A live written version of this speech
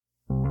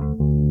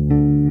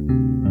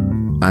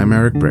I'm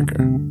Eric Bricker,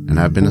 and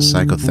I've been a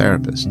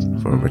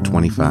psychotherapist for over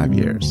 25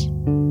 years.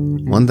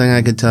 One thing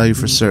I can tell you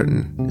for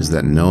certain is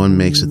that no one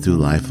makes it through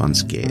life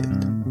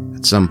unscathed.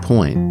 At some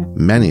point,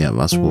 many of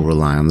us will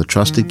rely on the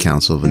trusted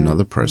counsel of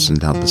another person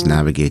to help us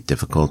navigate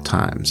difficult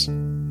times,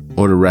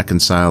 or to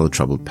reconcile a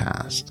troubled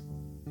past.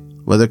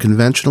 Whether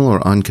conventional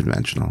or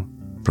unconventional,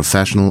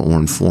 professional or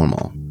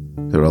informal,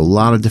 there are a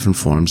lot of different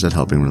forms that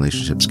helping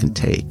relationships can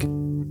take.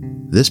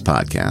 This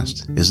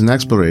podcast is an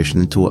exploration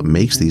into what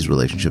makes these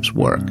relationships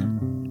work.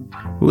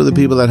 Who are the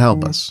people that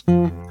help us?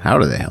 How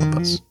do they help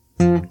us?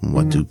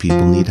 What do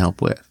people need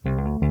help with?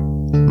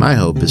 My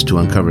hope is to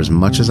uncover as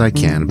much as I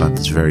can about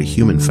this very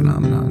human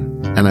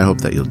phenomenon, and I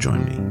hope that you'll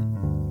join me.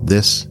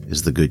 This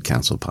is the Good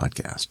Counsel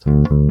Podcast.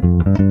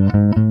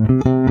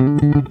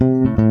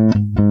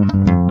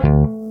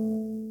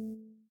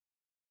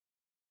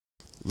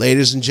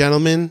 Ladies and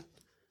gentlemen,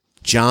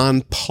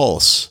 John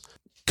Puls,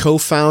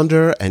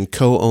 co-founder and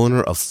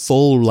co-owner of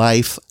Full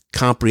Life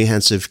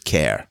Comprehensive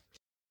Care.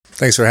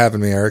 Thanks for having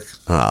me, Eric.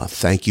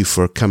 Thank you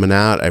for coming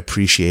out. I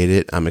appreciate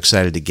it. I'm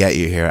excited to get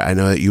you here. I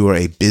know that you are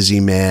a busy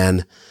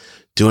man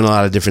doing a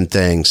lot of different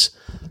things,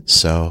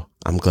 so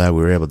I'm glad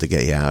we were able to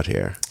get you out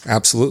here.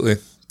 Absolutely.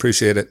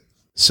 Appreciate it.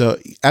 So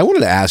I wanted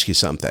to ask you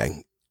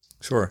something.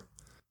 Sure.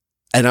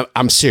 And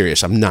I'm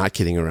serious. I'm not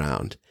kidding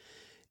around.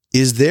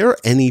 Is there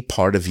any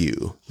part of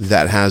you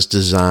that has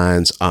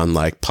designs on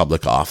like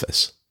public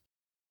office?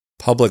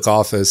 Public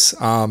office.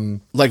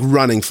 Like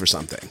running for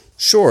something?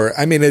 Sure.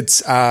 I mean,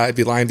 I'd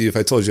be lying to you if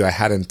I told you I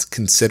hadn't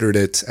considered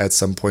it at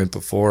some point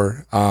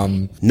before.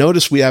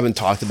 Notice we haven't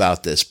talked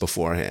about this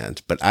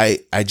beforehand, but I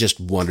just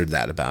wondered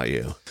that about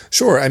you.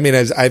 Sure. I mean,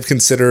 I've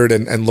considered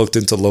and looked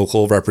into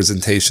local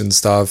representation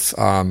stuff,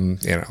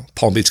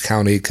 Palm Beach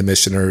County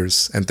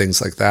commissioners and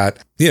things like that.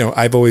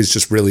 I've always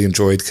just really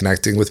enjoyed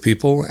connecting with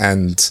people,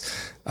 and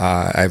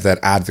I have that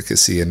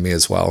advocacy in me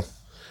as well.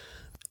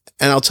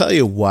 And I'll tell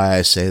you why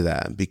I say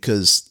that,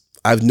 because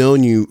I've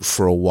known you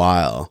for a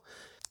while,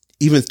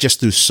 even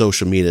just through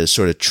social media,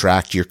 sort of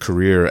tracked your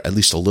career at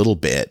least a little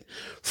bit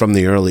from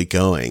the early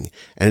going.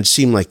 And it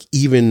seemed like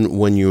even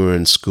when you were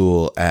in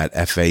school at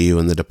FAU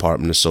in the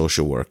Department of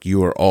Social Work,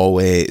 you were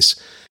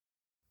always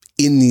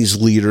in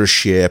these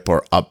leadership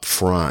or up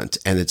front.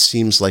 And it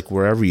seems like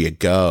wherever you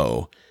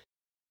go,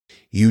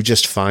 you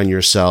just find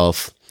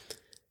yourself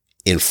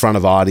in front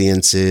of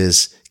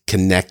audiences,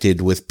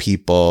 connected with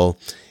people.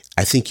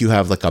 I think you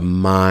have like a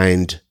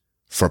mind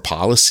for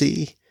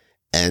policy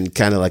and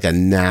kind of like a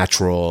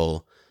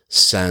natural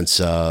sense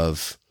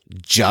of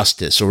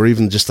justice, or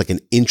even just like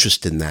an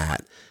interest in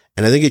that.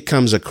 And I think it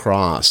comes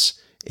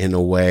across in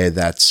a way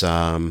that's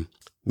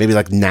maybe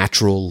like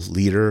natural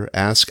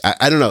leader-esque.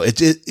 I don't know.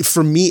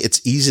 For me,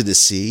 it's easy to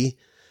see,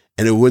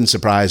 and it wouldn't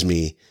surprise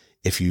me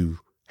if you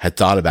had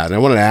thought about it. And I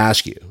wanted to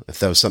ask you if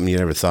that was something you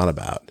never thought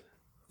about.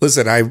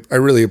 Listen, I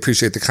really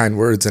appreciate the kind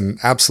words, and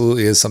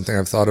absolutely is something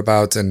I've thought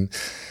about. And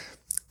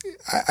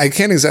I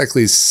can't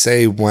exactly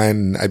say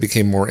when I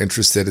became more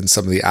interested in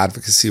some of the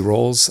advocacy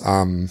roles.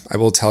 I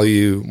will tell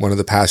you, one of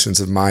the passions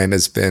of mine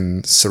has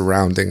been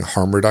surrounding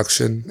harm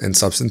reduction and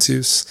substance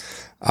use.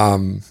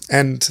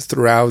 And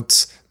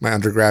throughout my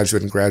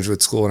undergraduate and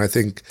graduate school, and I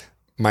think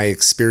my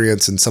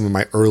experience and some of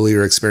my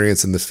earlier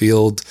experience in the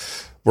field,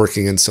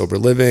 working in sober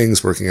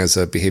livings, working as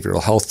a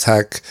behavioral health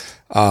tech,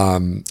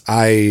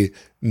 I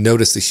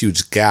noticed a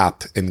huge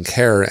gap in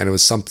care, and it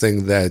was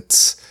something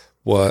that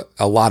what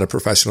a lot of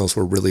professionals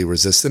were really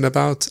resistant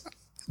about.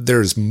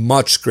 There's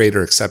much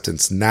greater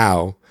acceptance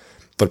now,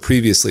 but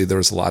previously there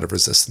was a lot of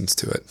resistance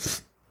to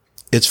it.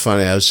 It's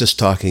funny. I was just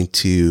talking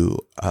to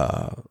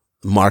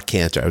Mark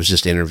Cantor. I was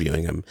just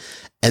interviewing him,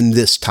 and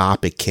this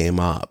topic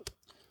came up.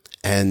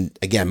 And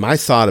again, my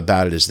thought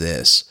about it is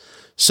this.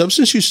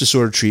 Substance use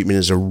disorder treatment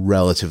is a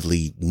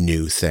relatively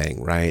new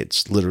thing, right?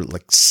 It's literally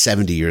like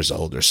 70 years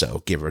old or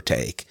so, give or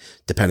take,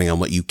 depending on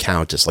what you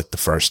count as like the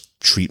first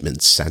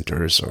treatment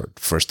centers or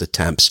first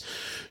attempts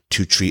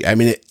to treat. I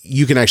mean,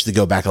 you can actually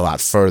go back a lot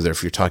further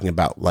if you're talking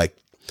about like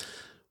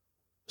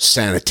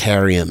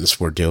sanitariums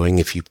were doing,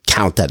 if you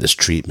count that as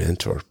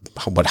treatment, or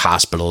what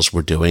hospitals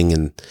were doing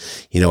and,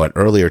 at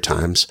earlier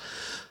times.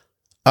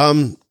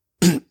 But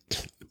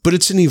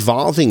it's an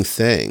evolving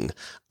thing.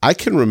 I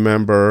can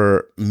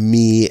remember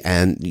me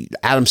and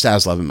Adam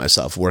Staslov and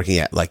myself working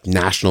at like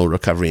National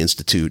Recovery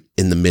Institute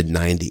in the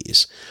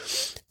mid-90s.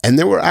 And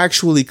there were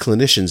actually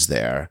clinicians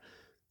there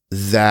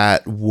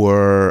that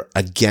were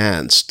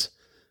against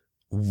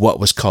what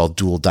was called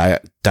dual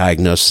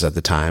diagnosis at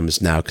the time,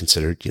 is now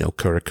considered,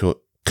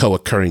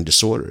 co-occurring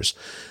disorders,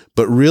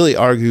 but really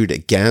argued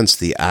against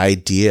the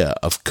idea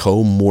of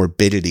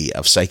comorbidity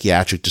of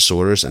psychiatric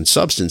disorders and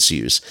substance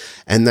use,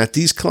 and that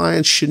these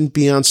clients shouldn't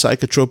be on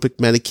psychotropic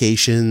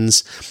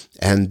medications,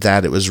 and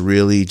that it was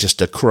really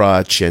just a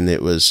crutch, and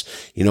it was,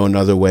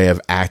 another way of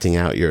acting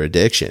out your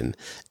addiction.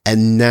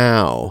 And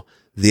now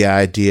the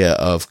idea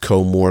of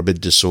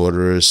comorbid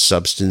disorders,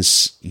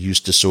 substance use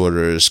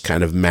disorders,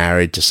 kind of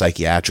married to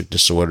psychiatric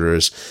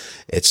disorders.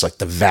 It's like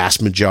the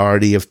vast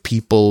majority of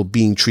people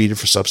being treated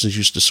for substance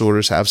use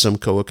disorders have some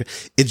co-occur.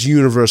 It's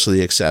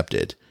universally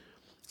accepted.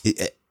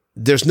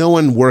 there's no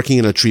one working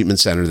in a treatment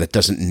center that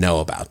doesn't know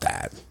about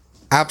that.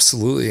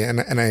 Absolutely.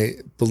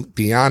 And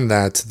beyond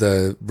that,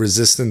 the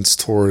resistance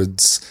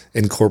towards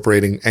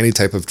incorporating any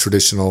type of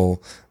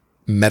traditional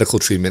medical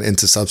treatment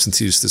into substance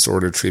use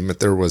disorder treatment,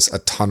 there was a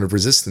ton of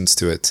resistance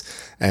to it.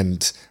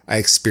 And I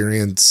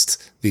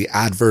experienced the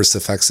adverse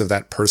effects of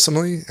that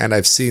personally, and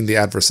I've seen the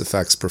adverse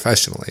effects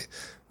professionally,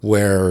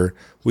 where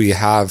we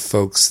have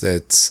folks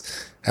that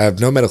have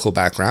no medical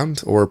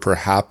background or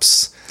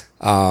perhaps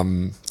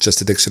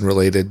just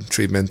addiction-related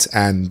treatment,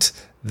 and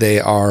they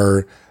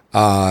are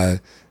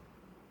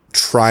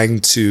trying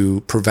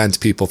to prevent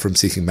people from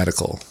seeking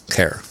medical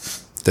care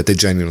that they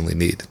genuinely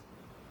need.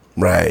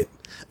 Right.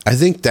 I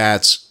think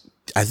that's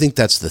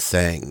the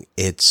thing.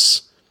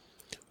 It's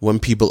when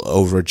people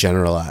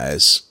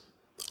overgeneralize,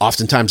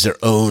 oftentimes their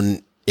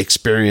own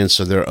experience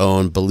or their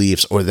own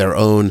beliefs or their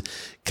own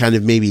kind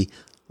of maybe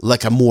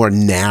like a more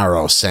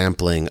narrow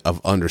sampling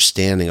of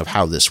understanding of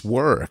how this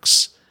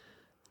works.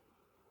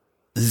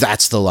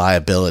 That's the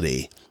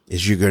liability,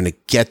 is you're going to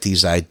get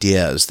these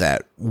ideas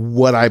that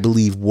what I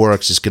believe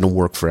works is going to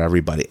work for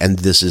everybody. And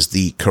this is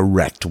the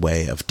correct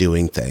way of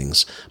doing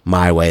things.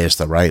 My way is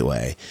the right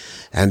way.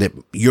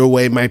 And your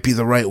way might be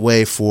the right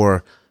way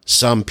for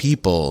some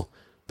people,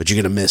 but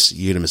you're going to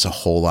miss a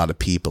whole lot of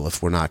people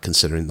if we're not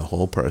considering the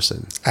whole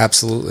person.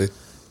 Absolutely.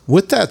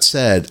 With that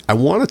said, I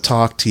want to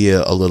talk to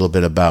you a little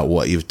bit about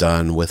what you've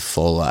done with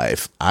Full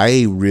Life.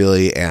 I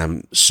really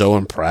am so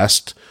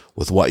impressed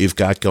with what you've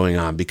got going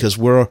on, because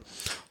we're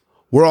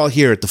all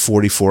here at the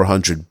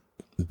 4400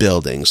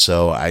 building.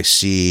 So I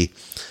see,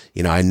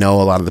 I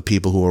know a lot of the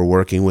people who are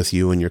working with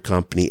you in your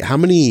company. How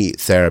many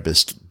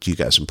therapists do you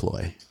guys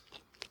employ?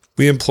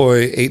 We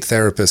employ 8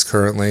 therapists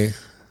currently.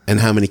 And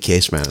how many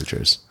case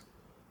managers?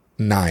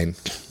 9.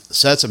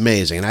 So that's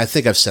amazing. And I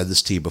think I've said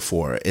this to you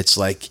before. It's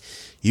like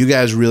you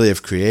guys really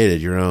have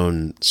created your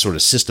own sort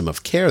of system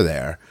of care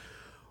there,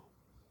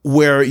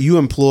 where you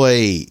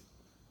employ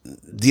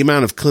the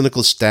amount of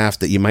clinical staff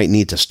that you might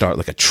need to start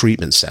like a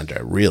treatment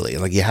center, really.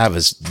 Like you have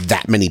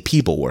that many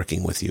people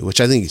working with you,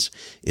 which I think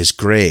is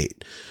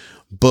great.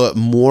 But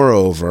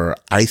moreover,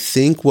 I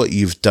think what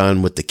you've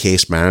done with the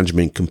case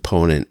management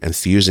component and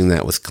fusing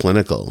that with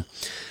clinical,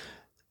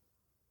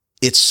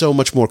 it's so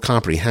much more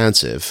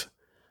comprehensive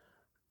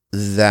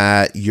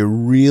that you're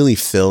really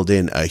filled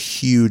in a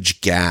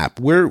huge gap.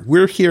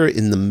 We're here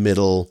in the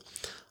middle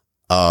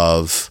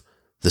of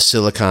the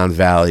Silicon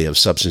Valley of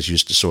substance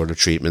use disorder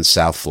treatment,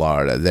 South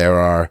Florida. There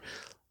are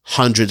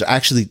hundreds,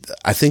 actually,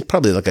 I think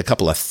probably like a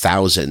couple of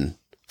thousand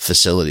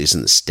facilities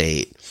in the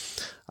state.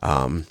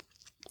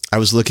 I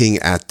was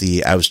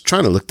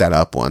trying to look that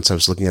up once. I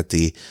was looking at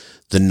the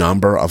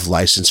number of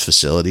licensed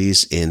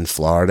facilities in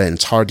Florida, and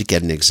it's hard to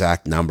get an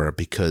exact number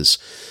because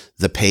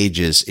the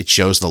pages, it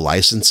shows the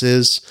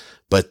licenses,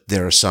 but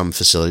there are some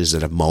facilities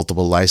that have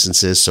multiple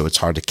licenses, so it's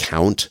hard to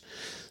count.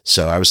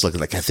 So I was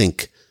looking, I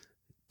think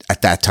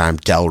at that time,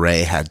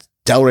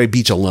 Delray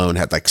Beach alone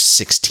had like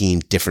 16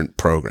 different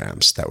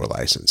programs that were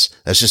licensed.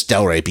 That's just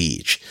Delray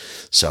Beach.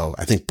 So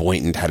I think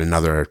Boynton had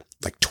another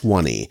like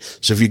 20.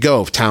 So if you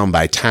go town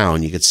by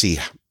town, you could see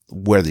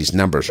where these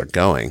numbers are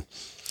going.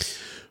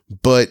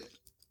 But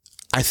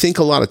I think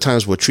a lot of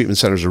times what treatment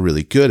centers are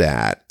really good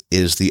at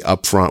is the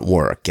upfront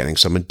work, getting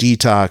someone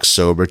detox,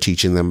 sober,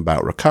 teaching them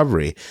about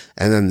recovery,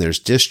 and then there's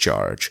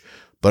discharge.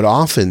 But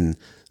often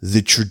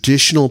the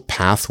traditional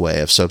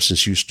pathway of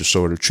substance use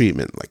disorder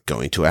treatment, like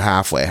going to a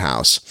halfway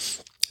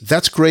house,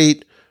 that's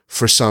great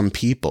for some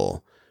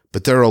people,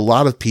 but there are a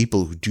lot of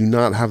people who do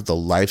not have the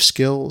life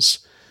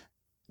skills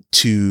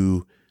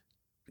to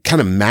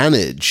kind of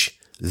manage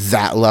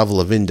that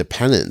level of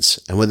independence.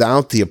 And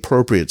without the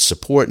appropriate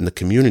support in the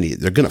community,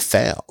 they're going to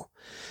fail.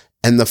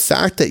 And the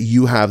fact that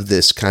you have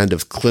this kind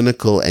of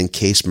clinical and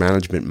case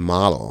management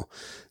model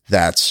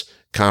that's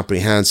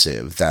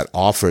comprehensive, that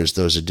offers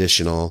those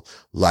additional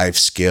life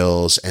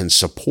skills and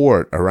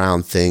support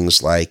around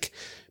things like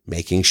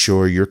making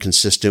sure you're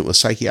consistent with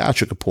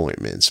psychiatric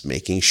appointments,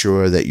 making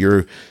sure that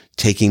you're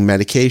taking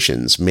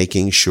medications,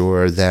 making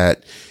sure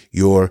that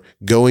you're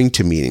going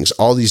to meetings,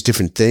 all these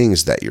different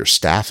things that your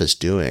staff is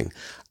doing.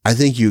 I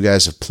think you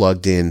guys have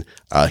plugged in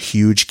a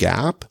huge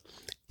gap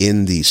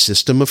in the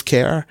system of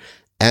care.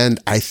 And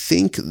I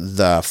think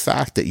the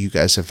fact that you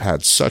guys have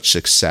had such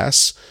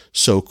success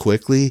so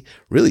quickly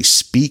really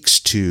speaks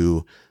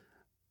to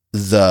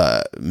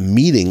the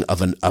meeting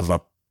of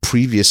a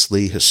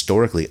previously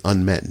historically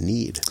unmet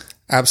need.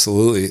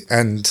 Absolutely.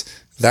 And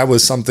that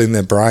was something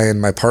that Brian,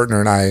 my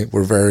partner, and I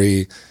were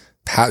very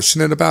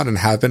passionate about and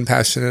have been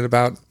passionate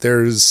about.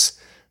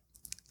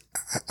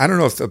 I don't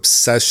know if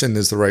obsession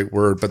is the right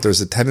word, but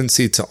there's a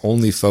tendency to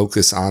only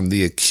focus on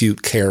the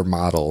acute care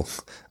model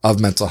of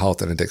mental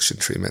health and addiction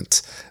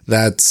treatment.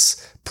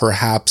 That's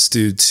perhaps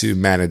due to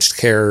managed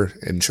care,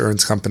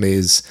 insurance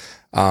companies,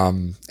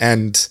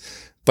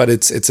 but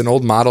it's an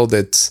old model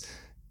that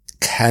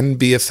can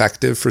be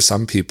effective for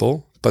some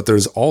people, but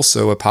there's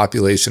also a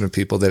population of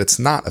people that it's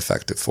not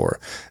effective for.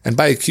 And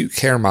by acute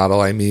care model,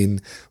 I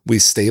mean we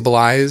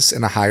stabilize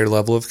in a higher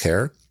level of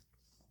care.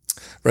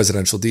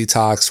 residential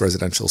detox,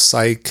 residential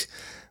psych.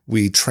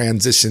 We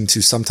transition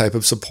to some type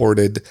of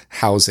supported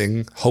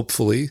housing,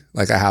 hopefully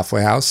like a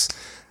halfway house,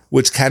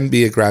 which can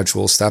be a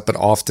gradual step, but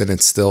often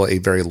it's still a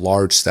very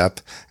large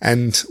step.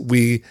 And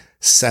we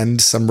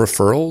send some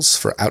referrals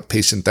for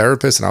outpatient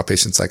therapists and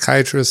outpatient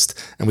psychiatrists,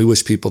 and we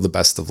wish people the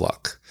best of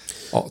luck.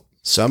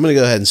 So I'm going to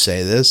go ahead and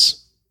say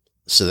this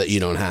so that you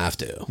don't have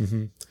to.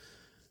 Mm-hmm.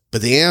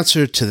 But the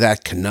answer to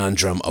that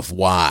conundrum of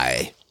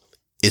why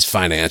is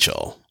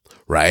financial,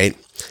 right?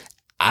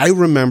 I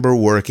remember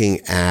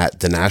working at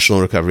the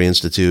National Recovery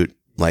Institute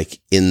like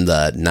in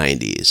the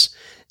 90s,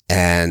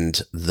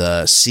 and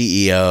the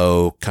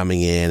CEO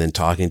coming in and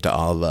talking to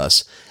all of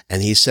us.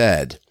 And he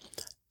said,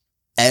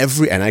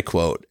 and I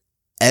quote,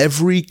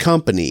 every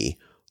company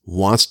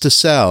wants to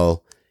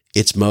sell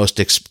its most,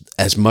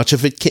 as much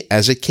of it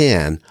as it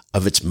can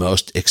of its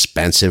most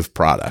expensive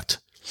product.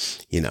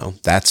 You know,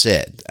 that's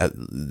it.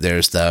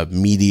 There's the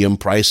medium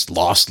priced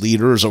loss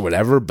leaders or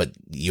whatever, but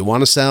you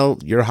want to sell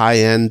your high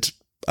end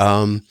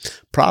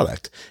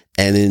product.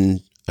 And in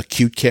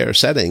acute care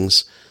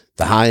settings,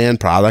 the high end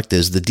product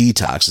is the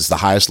detox. It's the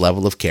highest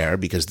level of care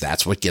because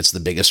that's what gets the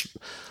biggest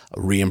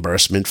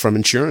reimbursement from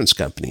insurance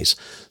companies.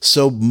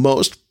 So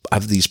most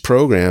of these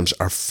programs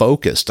are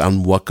focused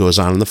on what goes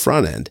on in the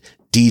front end.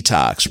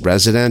 Detox,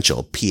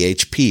 residential,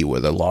 PHP, where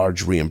the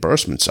large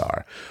reimbursements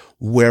are.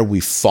 Where we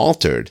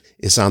faltered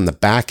is on the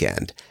back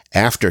end,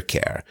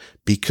 aftercare,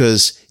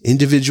 because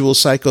individual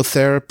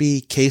psychotherapy,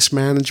 case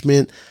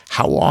management,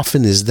 how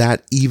often is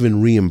that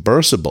even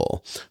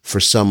reimbursable for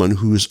someone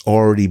who's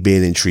already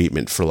been in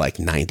treatment for like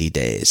 90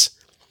 days?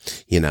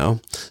 You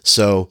know?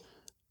 So,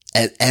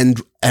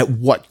 and at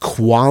what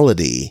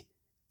quality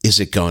is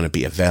it going to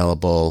be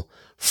available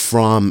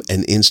from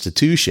an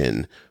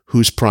institution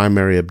whose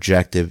primary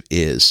objective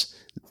is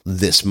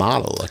this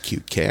model,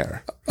 acute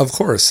care? Of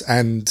course.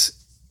 And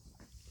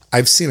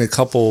I've seen a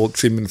couple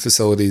treatment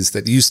facilities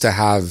that used to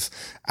have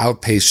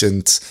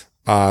outpatient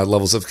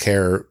levels of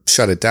care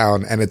shut it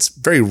down. And it's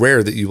very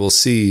rare that you will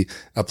see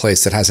a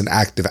place that has an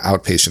active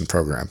outpatient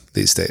program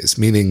these days,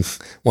 meaning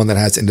one that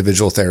has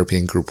individual therapy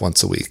in group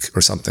once a week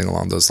or something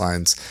along those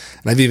lines.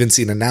 And I've even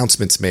seen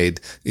announcements made,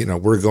 you know,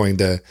 we're going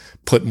to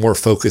put more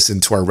focus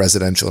into our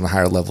residential and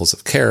higher levels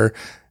of care.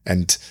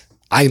 And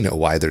I know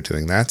why they're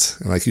doing that.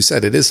 And like you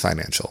said, it is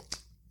financial.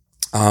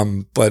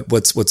 But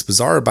what's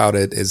bizarre about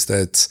it is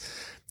that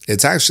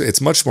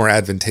it's much more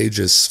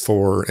advantageous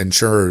for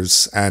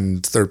insurers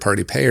and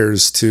third-party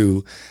payers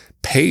to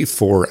pay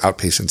for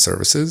outpatient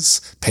services,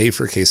 pay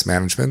for case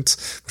management,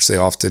 which they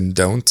often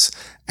don't,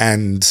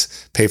 and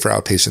pay for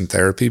outpatient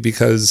therapy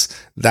because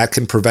that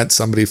can prevent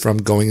somebody from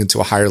going into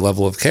a higher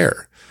level of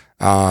care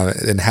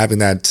and having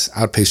that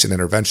outpatient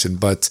intervention.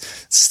 But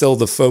still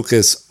the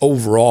focus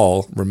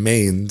overall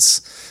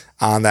remains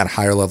on that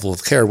higher level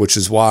of care, which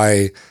is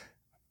why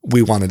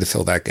we wanted to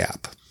fill that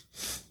gap.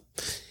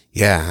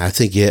 Yeah, I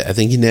think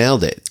you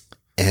nailed it.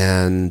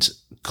 And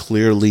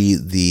clearly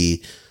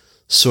the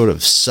sort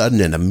of sudden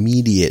and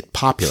immediate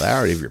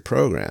popularity of your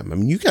program. I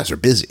mean, you guys are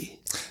busy.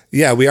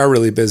 Yeah, we are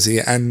really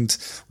busy. And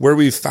where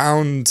we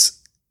found,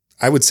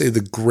 I would say the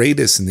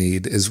greatest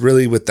need is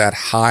really with that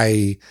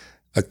high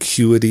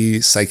acuity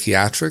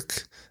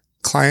psychiatric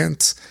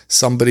client,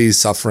 somebody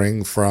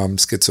suffering from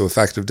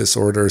schizoaffective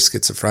disorder,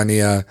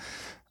 schizophrenia,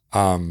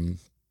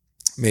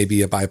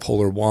 maybe a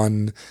bipolar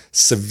 1,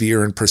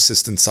 severe and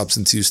persistent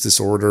substance use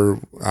disorder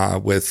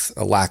with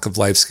a lack of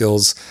life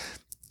skills.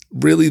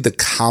 Really the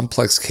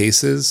complex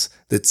cases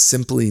that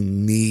simply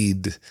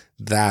need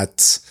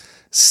that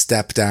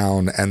step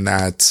down and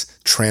that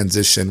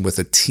transition with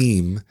a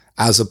team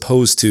as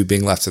opposed to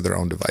being left to their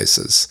own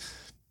devices.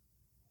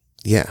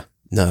 Yeah,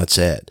 no, that's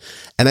it.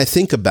 And I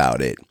think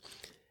about it.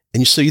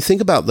 And so you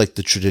think about like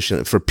the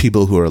tradition for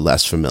people who are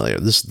less familiar.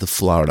 This is the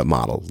Florida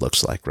model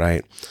looks like,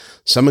 right?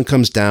 Someone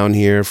comes down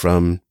here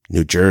from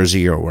New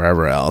Jersey or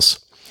wherever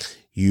else.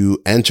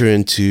 You enter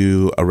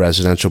into a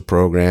residential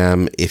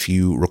program. If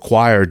you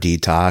require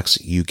detox,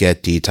 you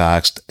get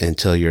detoxed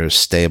until you're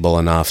stable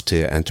enough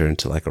to enter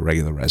into like a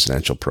regular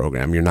residential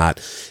program. You're not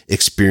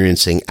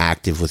experiencing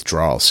active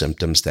withdrawal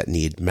symptoms that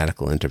need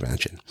medical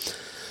intervention.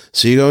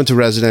 So you go into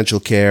residential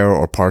care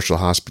or partial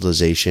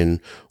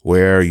hospitalization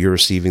where you're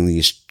receiving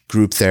these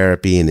group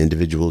therapy and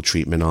individual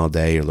treatment all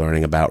day. You're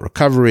learning about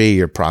recovery.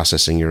 You're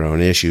processing your own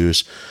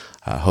issues.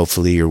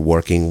 Hopefully you're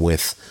working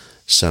with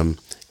some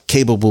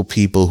capable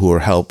people who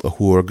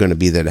are going to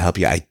be there to help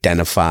you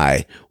identify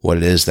what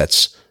it is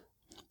that's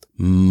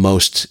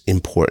most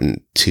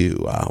important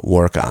to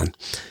work on.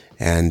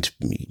 And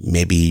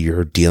maybe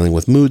you're dealing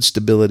with mood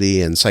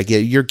stability and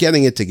you're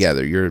getting it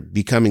together. You're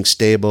becoming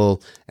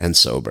stable and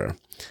sober.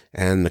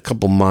 And a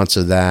couple months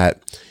of that,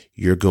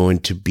 you're going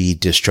to be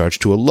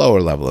discharged to a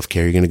lower level of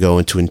care. You're going to go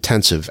into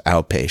intensive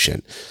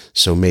outpatient.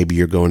 So maybe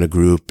you're going to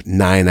group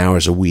 9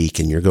 hours a week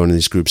and you're going to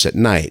these groups at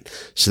night.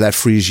 So that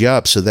frees you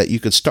up so that you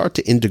could start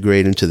to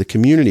integrate into the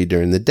community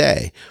during the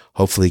day.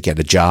 Hopefully get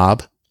a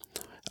job,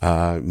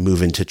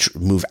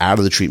 move out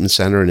of the treatment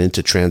center and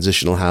into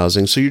transitional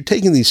housing. So you're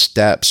taking these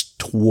steps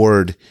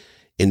toward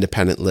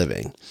independent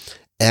living.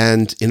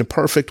 And in a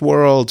perfect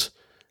world,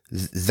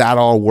 that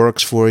all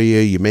works for you.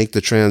 You make the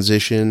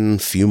transition a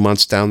few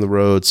months down the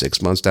road,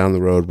 6 months down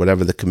the road,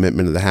 whatever the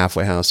commitment of the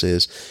halfway house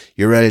is.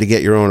 You're ready to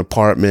get your own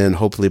apartment.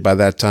 Hopefully by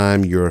that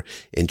time you're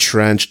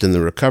entrenched in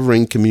the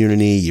recovering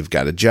community. You've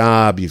got a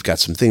job. You've got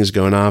some things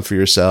going on for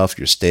yourself.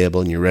 You're stable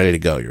and you're ready to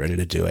go. You're ready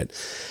to do it.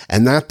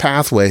 And that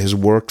pathway has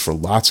worked for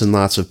lots and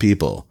lots of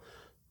people,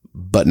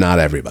 but not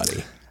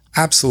everybody.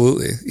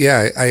 Absolutely.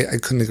 Yeah, I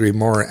couldn't agree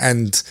more.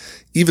 And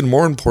even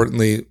more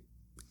importantly,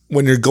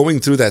 when you're going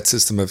through that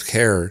system of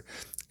care,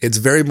 it's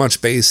very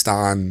much based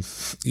on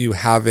you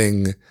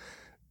having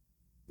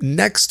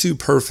next to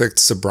perfect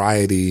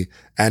sobriety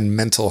and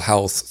mental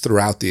health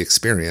throughout the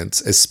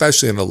experience,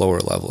 especially in a lower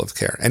level of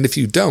care. And if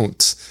you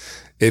don't,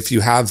 if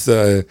you have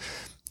the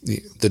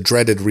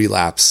dreaded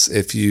relapse,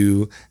 if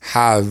you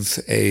have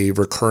a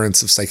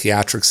recurrence of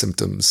psychiatric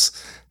symptoms,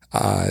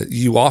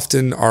 you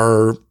often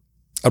are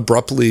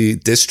abruptly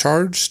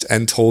discharged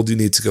and told you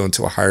need to go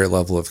into a higher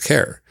level of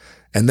care.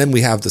 And then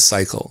we have the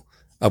cycle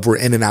of we're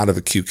in and out of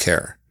acute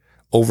care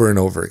over and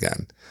over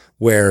again,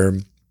 where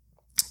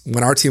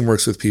when our team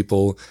works with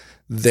people,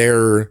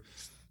 their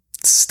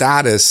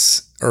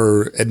status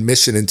or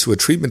admission into a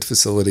treatment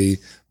facility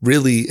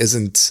really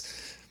isn't,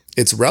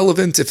 it's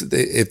relevant if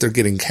they're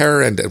getting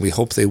care, and we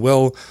hope they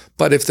will.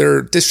 But if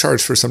they're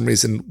discharged for some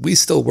reason, we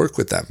still work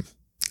with them.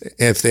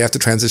 If they have to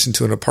transition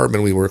to an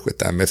apartment, we work with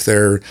them. If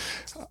they're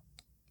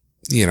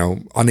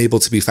unable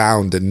to be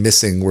found and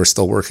missing, we're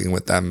still working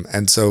with them.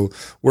 And so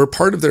we're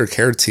part of their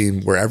care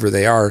team wherever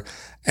they are.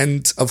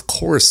 And of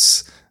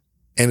course,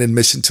 an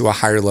admission to a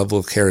higher level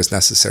of care is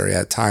necessary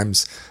at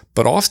times.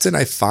 But often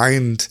I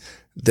find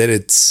that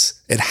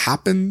it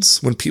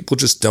happens when people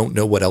just don't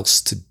know what else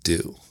to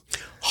do.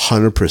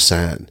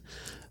 100%.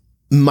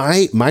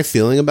 My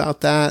feeling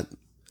about that,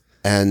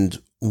 and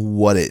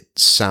what it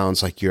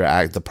sounds like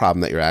the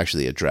problem that you're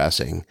actually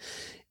addressing,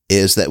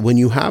 is that when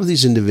you have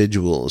these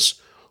individuals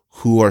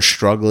who are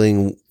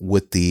struggling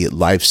with the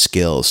life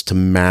skills to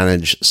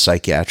manage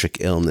psychiatric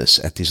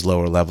illness at these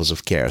lower levels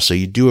of care. So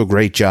you do a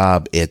great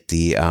job at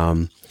the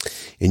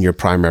in your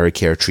primary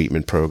care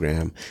treatment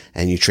program,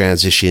 and you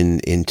transition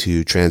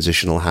into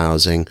transitional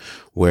housing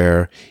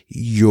where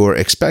you're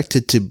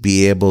expected to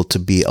be able to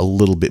be a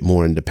little bit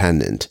more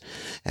independent.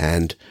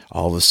 And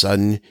all of a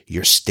sudden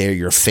you're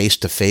face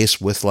to face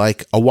with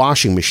like a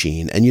washing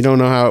machine, and you don't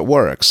know how it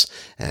works,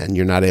 and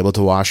you're not able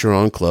to wash your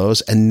own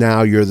clothes. And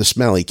now you're the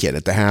smelly kid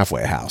at the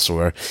halfway house,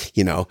 or,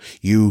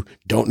 you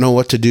don't know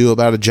what to do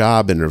about a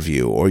job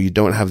interview, or you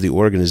don't have the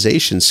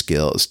organization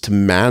skills to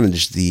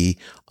manage the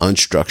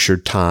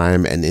unstructured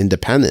time and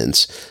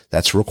independence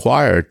that's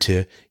required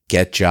to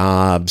get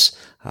jobs,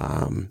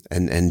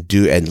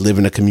 and live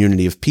in a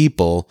community of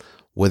people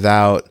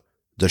without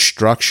the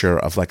structure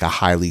of like a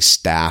highly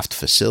staffed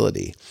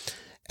facility.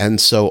 And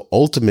so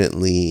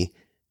ultimately,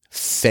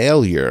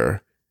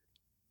 failure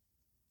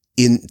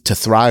to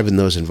thrive in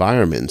those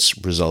environments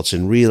results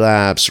in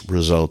relapse,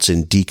 results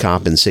in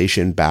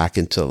decompensation back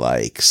into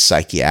like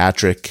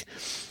psychiatric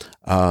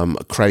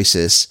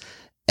crisis.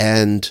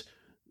 And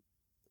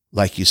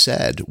like you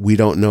said, we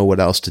don't know what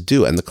else to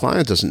do, and the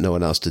client doesn't know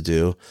what else to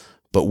do.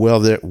 But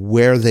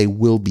where they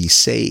will be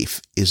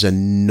safe is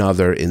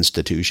another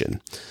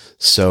institution.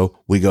 So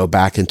we go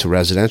back into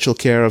residential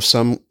care of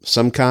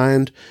some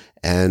kind,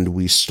 and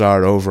we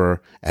start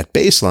over at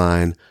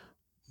baseline.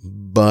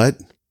 But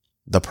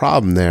the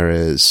problem there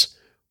is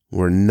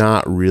we're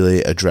not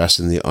really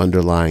addressing the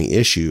underlying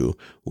issue,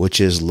 which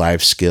is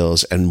life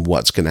skills and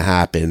what's going to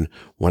happen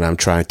when I'm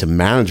trying to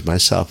manage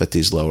myself at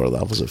these lower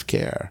levels of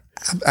care.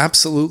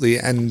 Absolutely.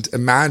 And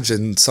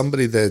imagine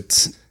somebody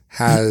that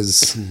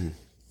has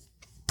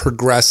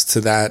progressed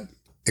to that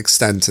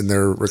extent in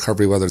their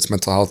recovery, whether it's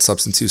mental health,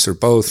 substance use, or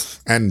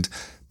both, and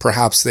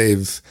perhaps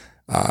they've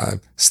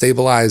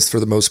stabilized for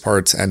the most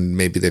part, and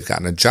maybe they've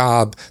gotten a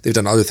job, they've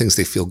done other things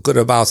they feel good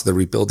about, so they're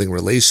rebuilding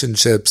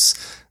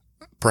relationships,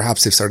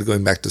 perhaps they've started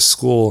going back to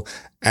school,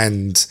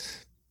 and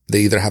they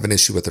either have an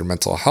issue with their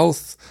mental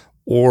health,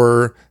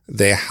 or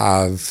they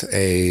have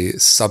a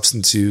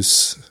substance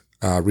use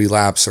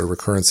relapse or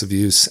recurrence of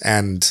use.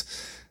 And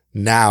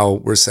now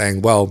we're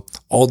saying, well,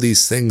 all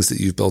these things that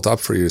you've built up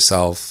for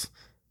yourself,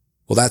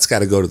 well, that's got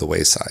to go to the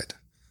wayside.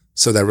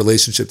 So that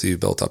relationship that you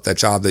built up, that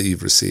job that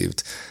you've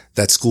received,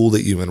 that school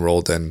that you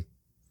enrolled in,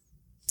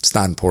 it's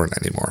not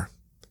important anymore.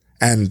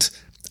 And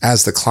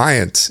as the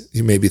client,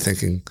 you may be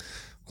thinking,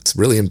 it's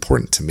really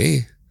important to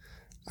me.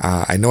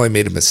 I know I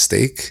made a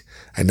mistake.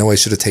 I know I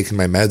should have taken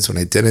my meds when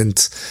I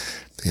didn't.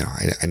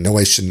 I know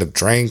I shouldn't have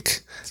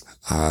drank,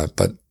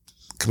 but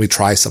can we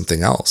try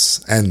something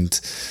else? And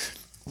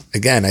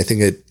again, I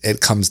think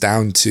it comes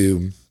down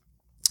to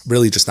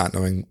really just not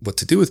knowing what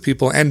to do with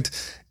people. And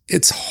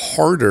it's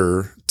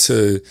harder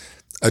to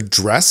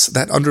address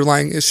that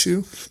underlying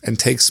issue and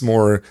takes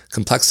more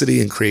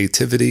complexity and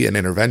creativity and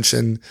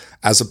intervention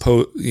as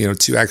opposed,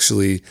 to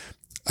actually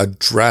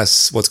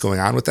address what's going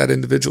on with that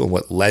individual and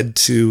what led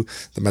to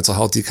the mental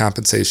health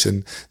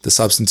decompensation, the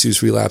substance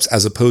use relapse,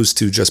 as opposed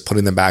to just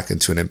putting them back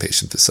into an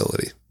inpatient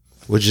facility.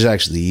 Which is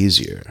actually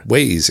easier.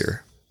 Way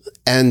easier.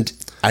 And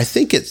I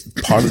think it's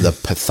part of the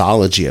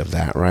pathology of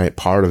that, right?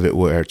 Part of it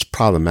where it's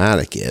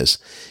problematic is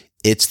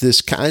it's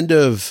this kind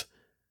of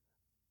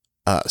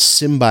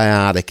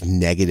symbiotic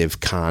negative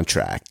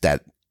contract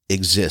that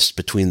exists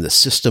between the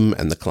system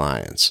and the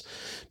clients.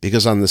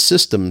 Because on the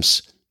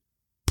system's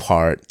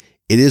part,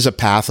 it is a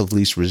path of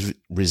least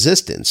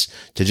resistance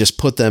to just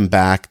put them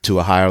back to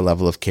a higher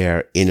level of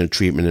care in a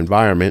treatment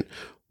environment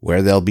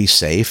where they'll be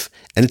safe.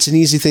 And it's an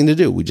easy thing to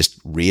do. We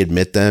just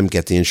readmit them,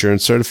 get the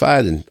insurance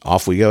certified, and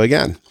off we go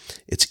again.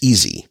 It's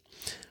easy.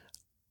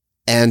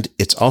 And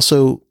it's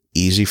also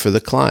easy for the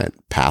client,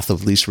 path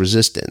of least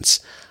resistance.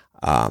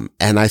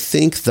 And I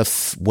think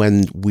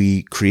when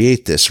we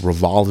create this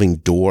revolving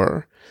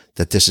door,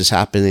 that this is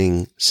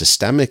happening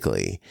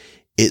systemically,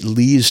 it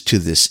leads to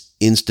this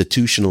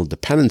institutional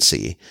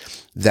dependency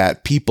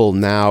that people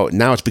now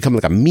it's become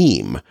like a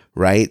meme,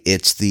 right?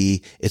 It's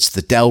the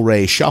Del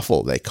Rey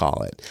shuffle, they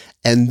call it.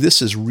 And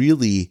this is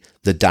really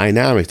the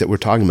dynamic that we're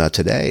talking about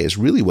today is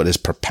really what has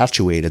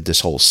perpetuated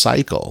this whole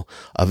cycle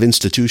of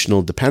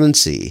institutional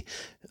dependency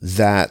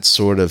that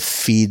sort of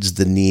feeds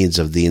the needs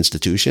of the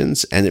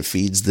institutions and it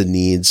feeds the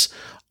needs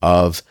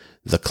of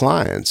the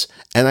clients.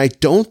 And I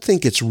don't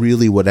think it's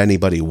really what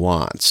anybody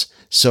wants.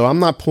 So I'm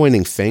not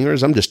pointing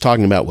fingers. I'm just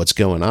talking about what's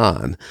going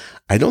on.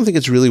 I don't think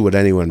it's really what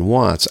anyone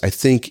wants. I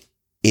think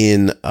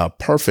in a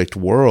perfect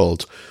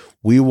world,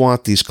 we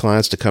want these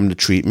clients to come to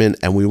treatment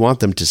and we want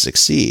them to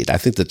succeed. I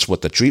think that's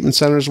what the treatment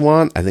centers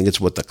want. I think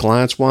it's what the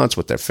clients want. It's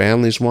what their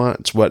families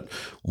want. It's what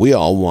we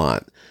all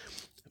want.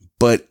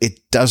 But it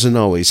doesn't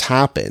always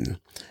happen.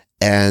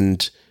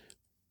 And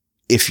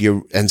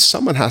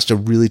someone has to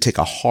really take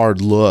a hard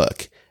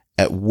look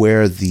at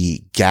where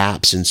the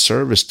gaps in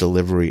service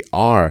delivery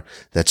are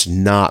that's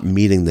not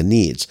meeting the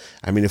needs.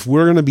 I mean, if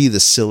we're going to be the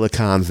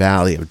Silicon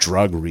Valley of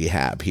drug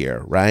rehab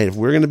here, right? If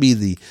we're going to be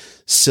the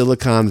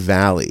Silicon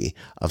Valley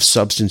of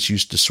substance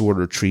use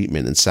disorder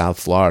treatment in South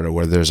Florida,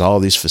 where there's all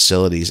these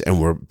facilities and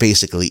we're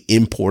basically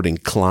importing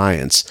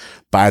clients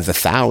by the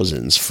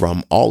thousands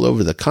from all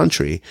over the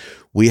country,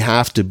 we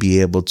have to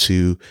be able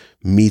to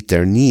meet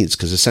their needs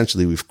because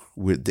essentially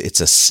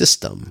it's a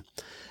system.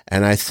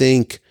 And I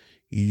think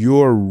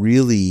you're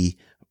really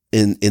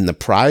in the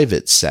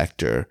private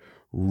sector,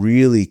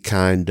 really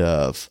kind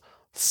of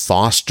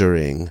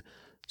fostering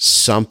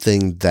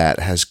something that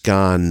has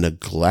gone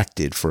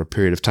neglected for a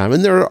period of time.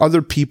 And there are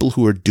other people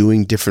who are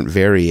doing different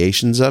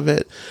variations of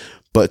it,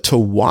 but to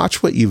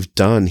watch what you've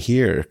done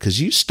here, because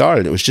you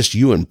started, it was just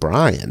you and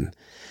Brian,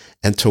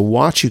 and to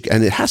watch you,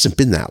 and it hasn't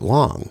been that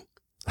long.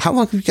 How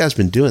long have you guys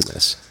been doing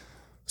this?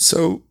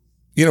 So,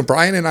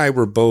 Brian and I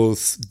were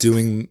both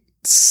doing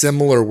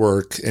similar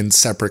work in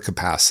separate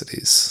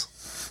capacities.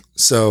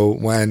 So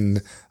when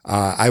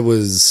I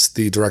was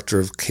the director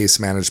of case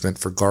management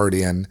for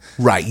Guardian.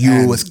 Right.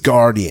 You were with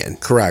Guardian.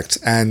 Correct.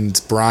 And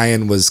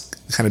Brian was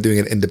kind of doing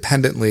it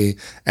independently.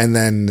 And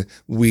then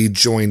we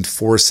joined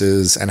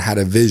forces and had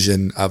a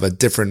vision of a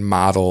different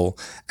model.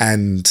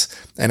 And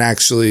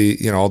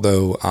actually,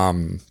 although,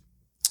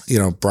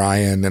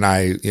 Brian and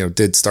I,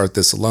 did start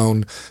this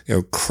alone,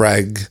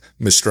 Craig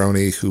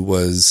Mastroni, who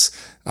was,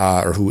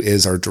 who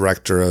is our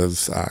director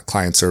of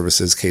client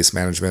services, case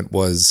management,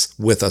 was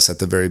with us at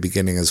the very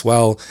beginning as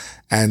well.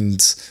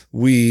 And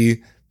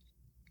we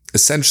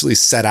essentially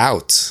set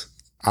out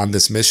on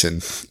this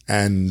mission,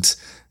 and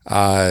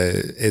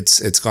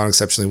it's gone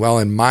exceptionally well.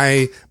 And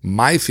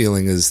my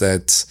feeling is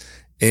that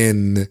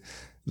in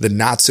the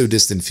not so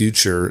distant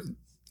future,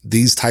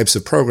 these types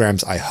of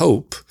programs, I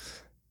hope,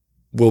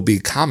 will be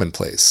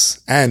commonplace.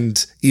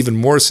 And even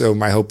more so,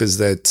 my hope is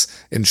that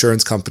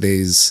insurance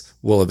companies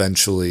will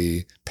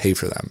eventually pay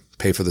for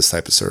this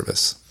type of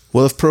service.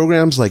 Well, if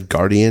programs like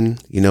Guardian,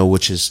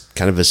 which is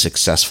kind of a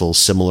successful,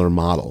 similar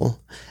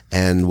model,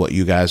 and what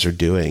you guys are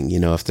doing,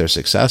 if they're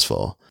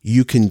successful,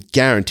 you can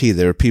guarantee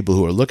there are people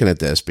who are looking at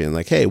this being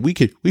like, hey, we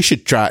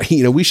should try,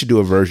 we should do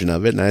a version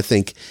of it. And I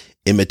think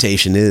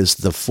imitation is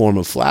the form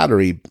of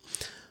flattery,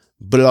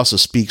 but it also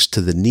speaks to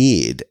the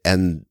need,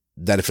 and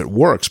that if it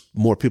works,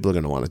 more people are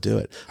going to want to do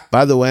it.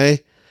 By the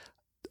way,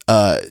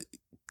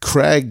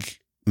 Craig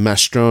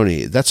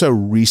Mastroni, that's a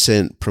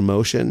recent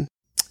promotion.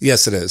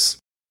 Yes, it is.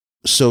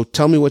 So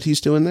tell me what he's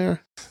doing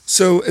there.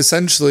 So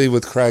essentially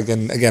with Craig,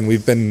 and again,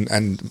 we've been,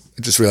 and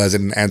I just realized I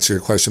didn't answer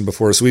your question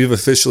before. So we've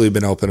officially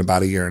been open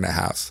about 1.5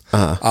 years.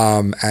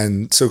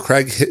 And so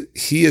Craig,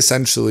 he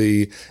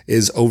essentially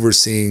is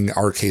overseeing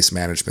our case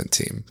management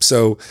team.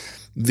 So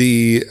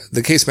the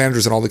case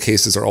managers in all the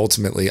cases are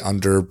ultimately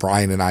under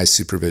Brian and I's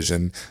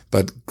supervision,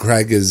 but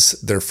Craig is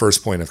their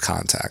first point of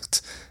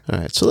contact. All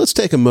right. So let's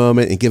take a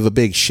moment and give a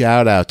big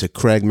shout out to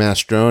Craig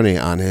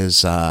Mastroni on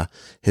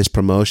his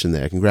promotion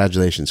there.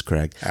 Congratulations,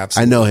 Craig.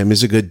 Absolutely. I know him.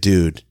 He's a good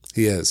dude.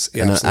 He is. He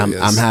and absolutely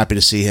is. I'm happy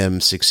to see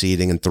him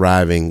succeeding and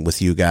thriving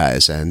with you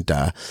guys, and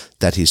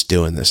that he's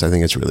doing this. I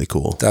think it's really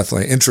cool.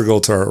 Definitely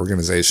integral to our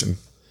organization.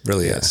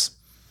 Really is.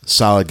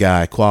 Solid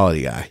guy,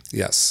 quality guy.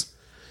 Yes.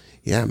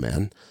 Yeah,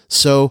 man.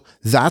 So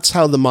that's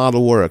how the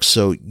model works.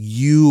 So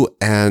you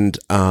and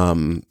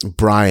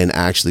Brian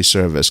actually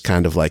serve as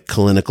kind of like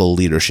clinical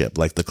leadership,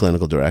 like the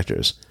clinical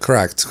directors.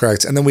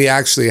 Correct. And then we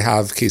actually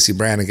have Casey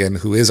Brannigan,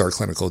 who is our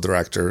clinical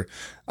director.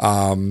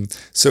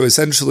 So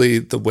essentially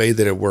the way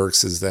that it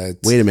works is that...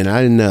 Wait a minute,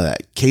 I didn't know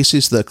that.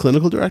 Casey's the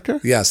clinical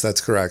director? Yes,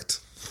 that's correct.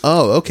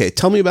 Oh, okay.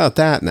 Tell me about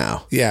that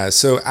now. Yeah.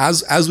 So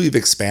as we've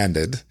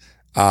expanded,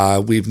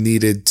 we've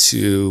needed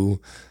to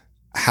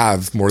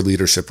have more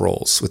leadership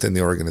roles within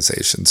the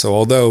organization. So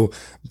although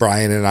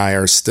Brian and I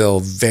are still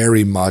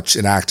very much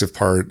an active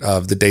part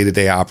of the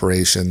day-to-day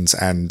operations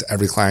and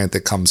every client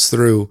that comes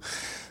through,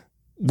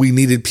 we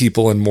needed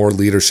people in more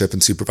leadership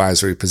and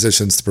supervisory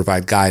positions to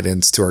provide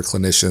guidance to our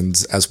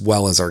clinicians as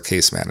well as our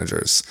case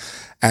managers.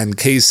 And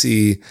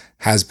Casey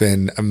has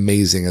been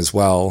amazing as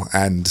well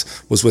and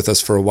was with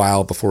us for a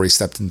while before he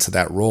stepped into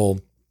that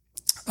role.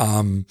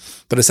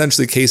 But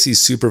essentially Casey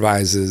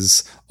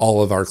supervises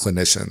all of our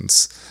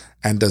clinicians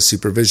and does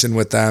supervision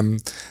with them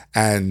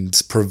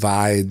and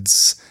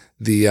provides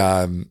the,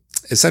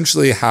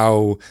 essentially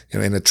how,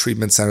 in a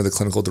treatment center, the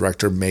clinical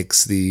director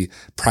makes the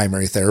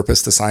primary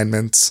therapist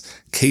assignments.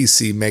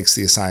 Casey makes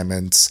the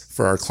assignments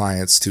for our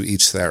clients to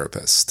each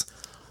therapist.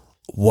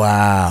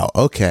 Wow.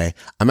 Okay.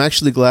 I'm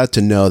actually glad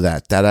to know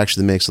that. That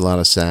actually makes a lot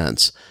of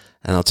sense.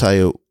 And I'll tell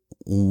you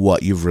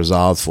what you've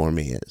resolved for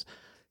me is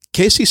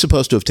Casey's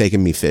supposed to have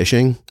taken me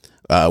fishing.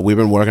 We've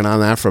been working on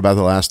that for about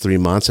the last 3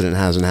 months and it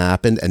hasn't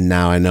happened. And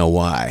now I know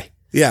why.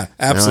 Yeah,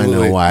 absolutely.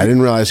 Now I know why. I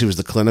didn't realize he was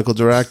the clinical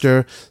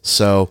director.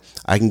 So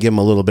I can give him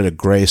a little bit of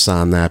grace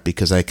on that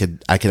because I can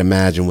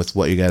imagine with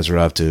what you guys are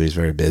up to, he's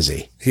very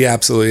busy. He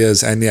absolutely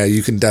is. And yeah,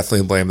 you can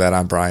definitely blame that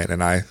on Brian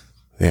and I.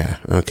 Yeah.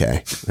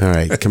 Okay. All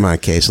right. Come on,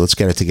 Casey. Let's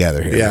get it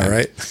together here. Yeah. Man.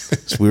 Right.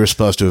 So we were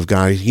supposed to have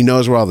gone. He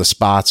knows where all the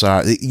spots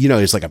are.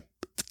 He's like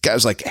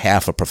guy's like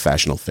half a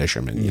professional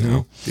fisherman, you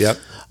know? Yep.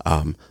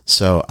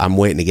 So I'm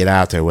waiting to get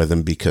out there with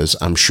him because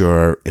I'm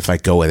sure if I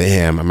go with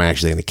him, I'm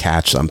actually going to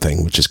catch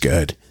something, which is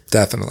good.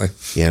 Definitely.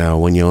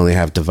 When you only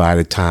have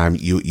divided time,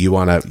 you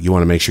want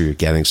to make sure you're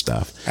getting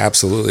stuff.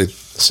 Absolutely.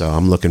 So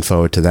I'm looking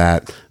forward to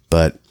that.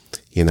 But,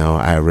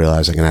 I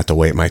realize I'm going to have to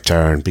wait my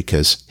turn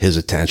because his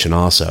attention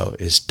also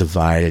is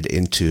divided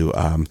into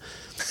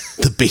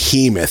the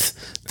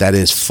behemoth that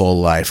is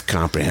full life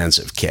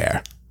comprehensive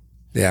care.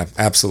 Yeah,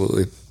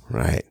 absolutely.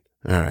 Right.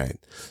 All right.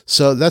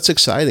 So that's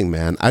exciting,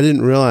 man. I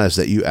didn't realize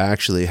that you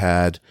actually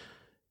had,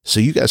 so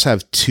you guys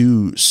have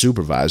two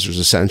supervisors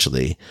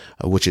essentially,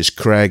 which is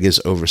Craig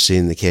is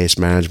overseeing the case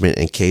management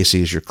and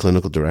Casey is your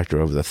clinical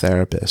director over the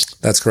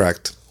therapist. That's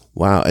correct.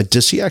 Wow.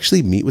 Does he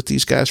actually meet with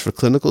these guys for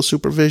clinical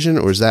supervision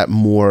or is that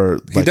more?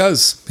 He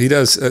does.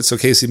 So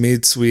Casey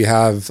meets, we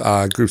have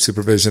group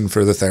supervision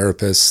for the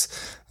therapist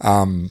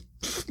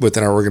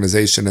within our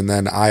organization. And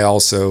then I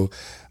also,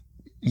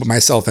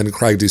 myself and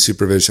Craig do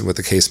supervision with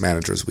the case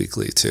managers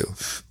weekly too.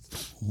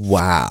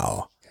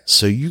 Wow.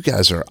 So you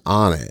guys are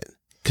on it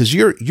because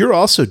you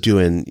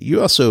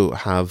also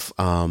have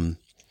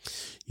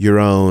your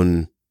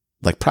own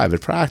like private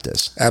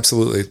practice.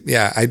 Absolutely.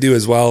 Yeah, I do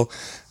as well.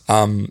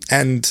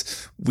 And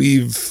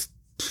we've,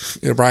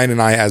 Brian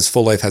and I, as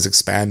Full Life has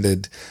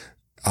expanded,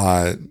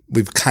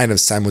 we've kind of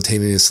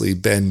simultaneously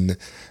been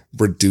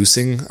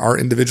reducing our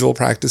individual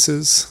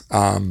practices.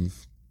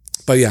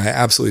 But yeah, I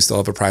absolutely still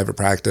have a private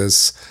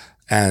practice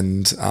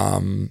and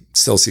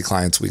still see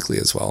clients weekly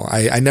as well.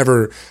 I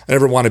never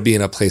want to be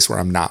in a place where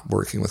I'm not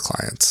working with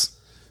clients.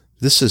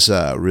 This is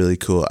really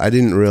cool. I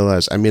didn't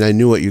realize, I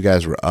knew what you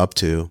guys were up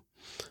to,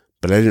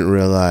 but I didn't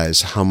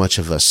realize how much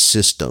of a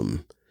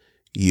system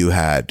you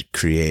had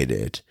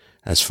created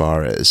as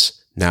far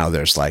as now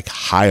there's like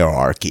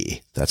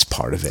hierarchy that's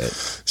part of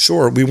it.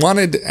 Sure. We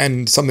wanted,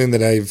 and something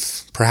that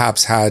I've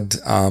perhaps had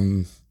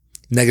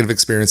negative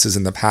experiences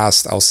in the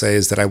past, I'll say,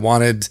 is that I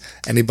wanted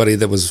anybody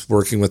that was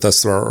working with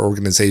us through our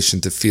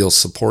organization to feel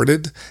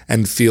supported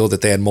and feel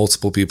that they had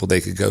multiple people they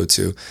could go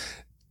to.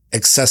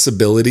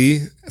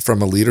 Accessibility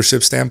from a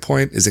leadership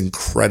standpoint is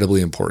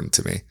incredibly important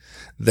to me.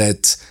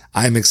 That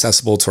I'm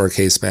accessible to our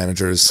case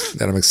managers,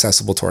 that I'm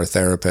accessible to our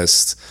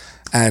therapists,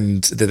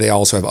 and that they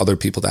also have other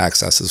people to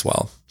access as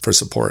well for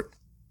support.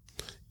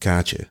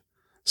 Gotcha.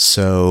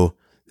 So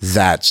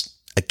that's,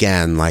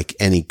 again, like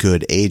any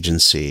good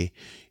agency,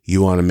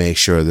 you want to make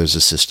sure there's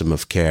a system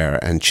of care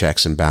and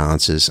checks and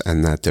balances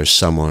and that there's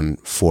someone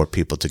for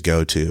people to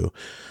go to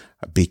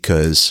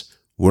because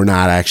we're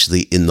not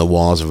actually in the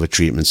walls of a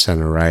treatment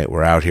center, right?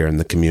 We're out here in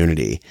the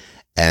community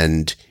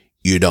and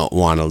you don't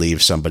want to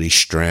leave somebody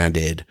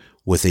stranded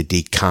with a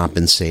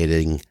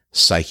decompensating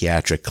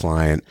psychiatric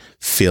client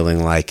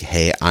feeling like,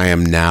 hey, I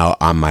am now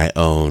on my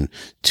own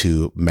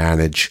to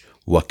manage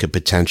what could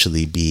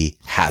potentially be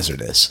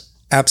hazardous.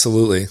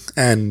 Absolutely.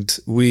 And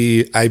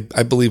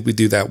I believe we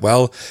do that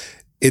well.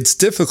 It's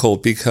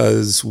difficult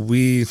because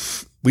we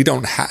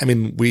don't have,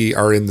 we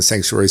are in the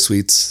Sanctuary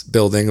Suites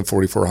building of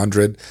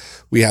 4400.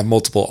 We have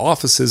multiple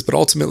offices, but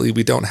ultimately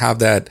we don't have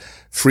that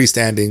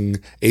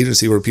freestanding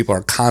agency where people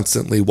are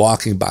constantly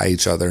walking by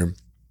each other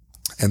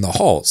in the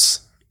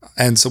halls.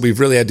 And so we've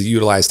really had to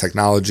utilize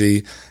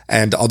technology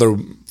and other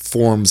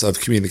forms of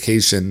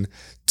communication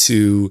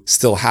to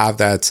still have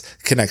that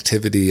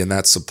connectivity and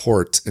that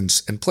support in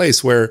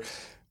place. Where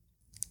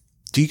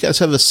do you guys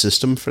have a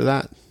system for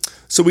that?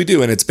 So we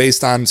do, and it's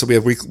based on, so we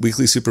have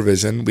weekly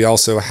supervision. We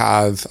also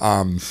have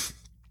an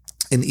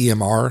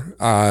EMR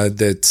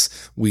that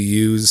we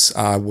use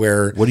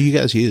where... What do you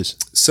guys use?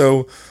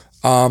 So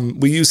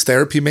we use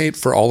TherapyMate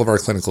for all of our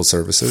clinical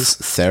services.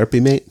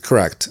 TherapyMate?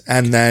 Correct.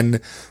 And then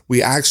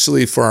we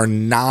actually, for our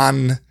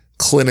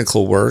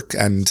non-clinical work,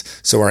 and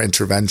so our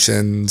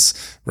interventions,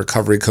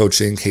 recovery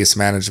coaching, case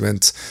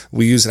management,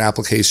 we use an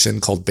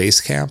application called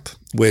Basecamp,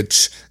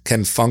 which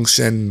can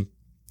function...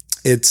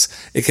 It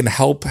can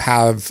help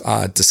have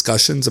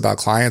discussions about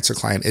clients or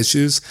client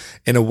issues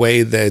in a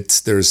way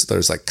that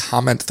there's like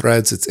comment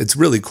threads. It's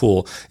really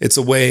cool. It's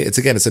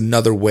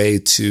another way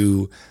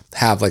to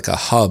have like a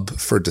hub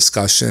for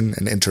discussion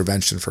and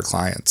intervention for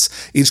clients.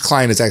 Each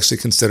client is actually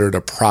considered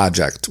a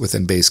project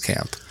within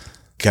Basecamp.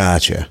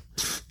 Gotcha.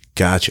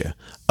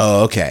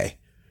 Oh, okay.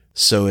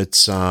 So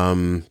it's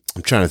I'm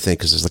trying to think,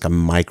 because there's like a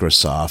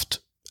Microsoft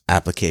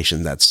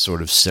application that's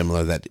sort of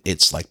similar, that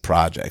it's like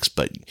projects,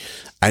 but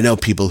I know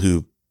people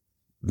who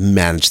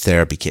manage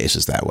therapy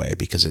cases that way,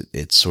 because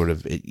it's sort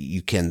of,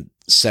 you can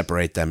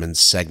separate them and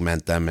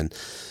segment the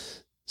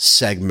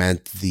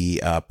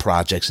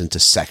projects into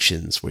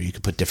sections where you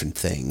can put different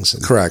things.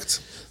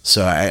 Correct.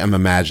 So I'm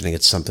imagining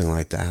it's something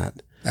like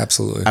that.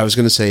 Absolutely. I was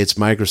going to say it's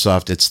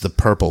Microsoft. It's the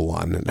purple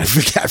one, and I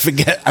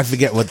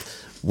forget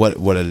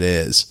what it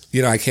is.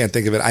 I can't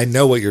think of it. I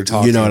know what you're talking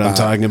about. You know what I'm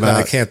talking about?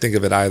 I can't think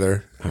of it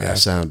either. I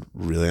sound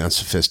really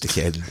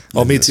unsophisticated.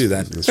 Oh, me too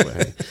then. This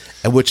way.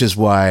 And which is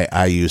why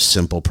I use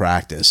simple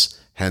practice,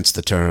 hence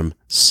the term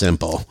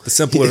simple. The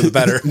simpler the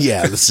better.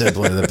 Yeah, the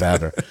simpler the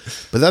better.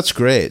 But that's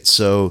great.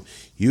 So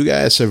you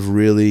guys have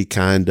really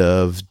kind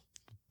of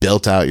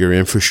built out your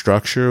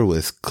infrastructure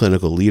with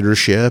clinical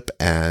leadership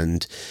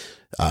and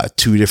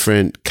two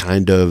different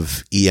kind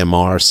of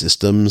EMR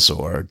systems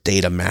or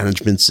data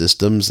management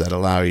systems that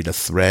allow you to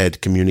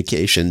thread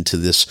communication to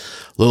this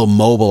little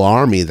mobile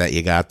army that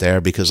you got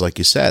there, because like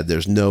you said,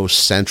 there's no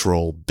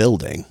central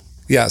building.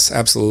 Yes,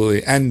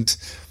 absolutely. And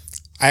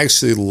I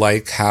actually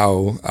like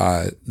how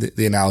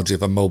the analogy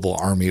of a mobile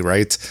army,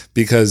 right?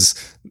 Because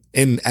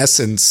in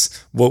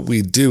essence, what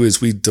we do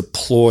is we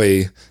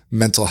deploy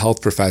mental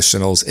health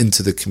professionals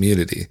into the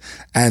community.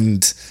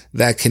 And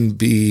that can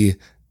be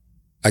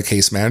a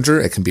case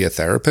manager, it can be a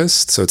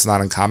therapist. So it's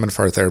not uncommon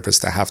for a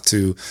therapist to have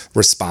to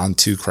respond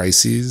to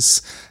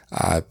crises,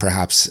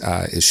 perhaps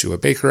issue a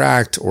Baker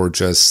Act, or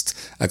just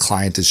a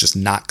client is just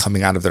not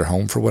coming out of their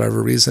home for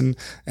whatever reason.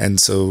 And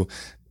so,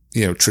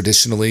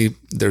 traditionally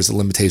there's the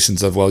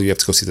limitations of, well, you have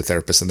to go see the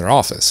therapist in their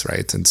office,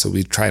 right? And so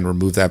we try and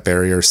remove that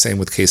barrier. Same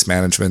with case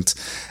management.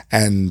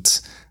 And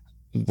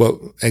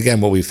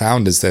what we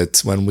found is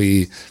that when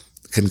we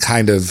can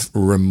kind of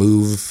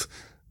remove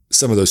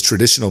some of those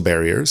traditional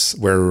barriers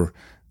where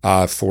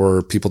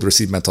for people to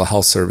receive mental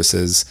health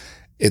services,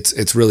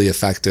 it's really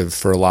effective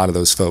for a lot of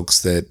those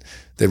folks that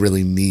they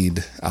really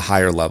need a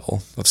higher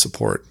level of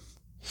support.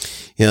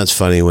 It's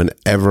funny,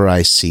 whenever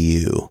I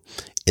see you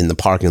in the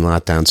parking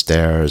lot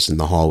downstairs, in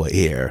the hallway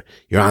here,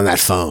 you're on that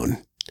phone.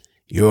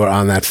 You're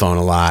on that phone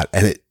a lot,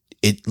 and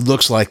it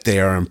looks like they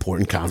are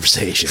important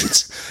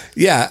conversations.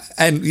 Yeah.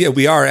 And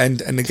we are.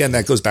 And again,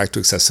 that goes back to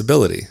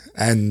accessibility.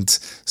 And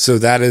so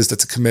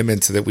that's a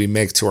commitment that we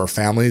make to our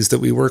families that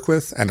we work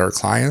with and our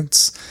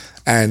clients,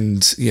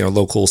 and,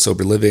 local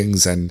sober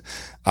livings and,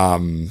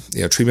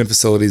 treatment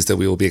facilities that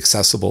we will be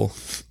accessible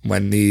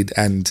when need.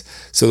 And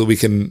so that we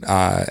can,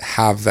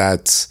 have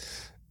that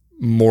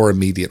more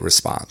immediate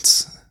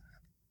response.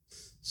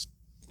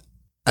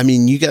 I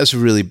mean, you guys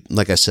have really,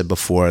 like I said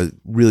before,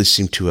 really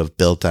seem to have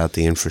built out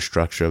the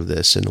infrastructure of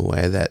this in a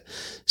way that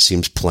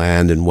seems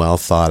planned and well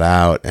thought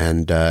out.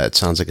 And it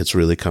sounds like it's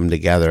really come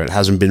together. It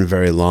hasn't been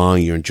very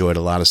long. You enjoyed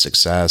a lot of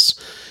success.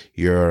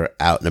 You're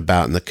out and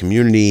about in the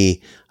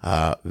community,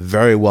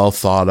 very well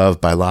thought of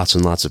by lots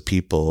and lots of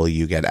people.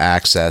 You get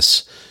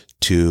access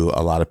to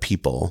a lot of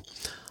people.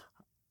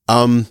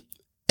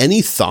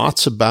 Any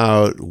thoughts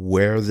about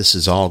where this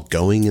is all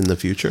going in the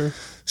future?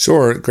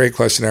 Sure. Great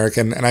question, Eric.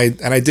 And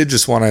I did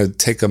just want to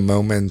take a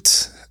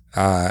moment.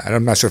 And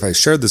I'm not sure if I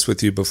shared this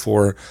with you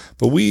before,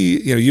 but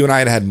you and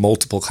I had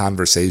multiple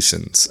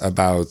conversations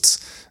about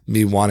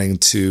me wanting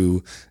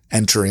to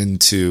enter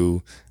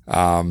into,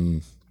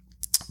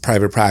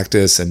 private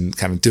practice and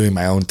kind of doing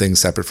my own thing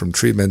separate from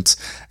treatment.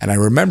 And I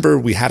remember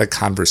we had a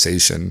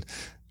conversation.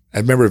 I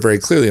remember it very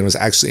clearly, and it was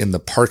actually in the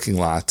parking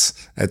lot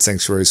at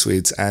Sanctuary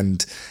Suites.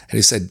 And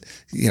he said,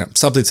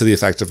 something to the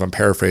effect of, I'm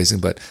paraphrasing,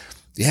 but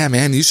yeah,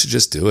 man, you should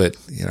just do it.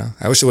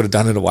 I wish I would have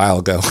done it a while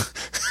ago.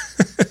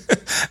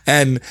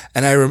 and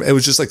it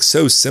was just like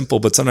so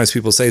simple, but sometimes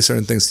people say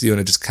certain things to you and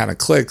it just kind of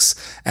clicks.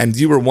 And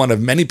you were one of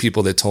many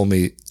people that told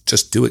me,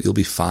 just do it. You'll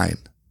be fine.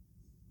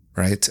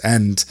 Right.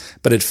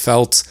 But it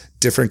felt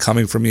different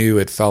coming from you.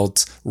 It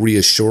felt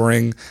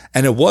reassuring.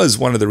 And it was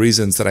one of the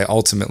reasons that I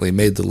ultimately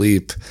made the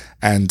leap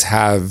and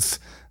have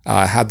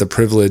had the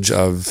privilege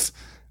of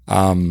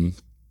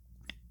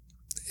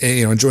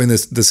enjoying the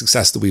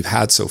success that we've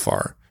had so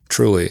far,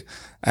 truly.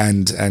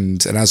 And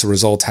as a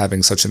result,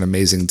 having such an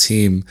amazing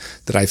team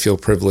that I feel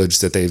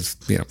privileged that they've,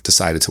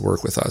 decided to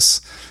work with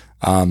us.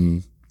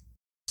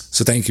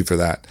 So thank you for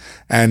that.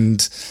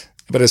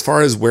 But as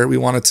far as where we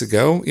want it to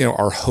go,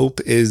 our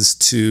hope is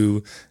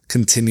to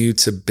continue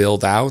to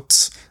build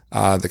out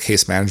the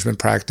case management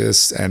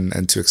practice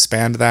and to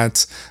expand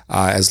that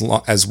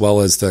as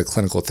well as the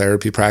clinical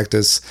therapy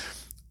practice.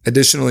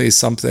 Additionally,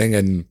 something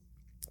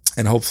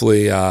and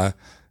hopefully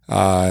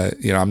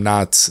I'm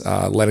not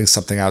letting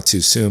something out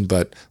too soon,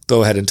 but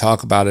go ahead and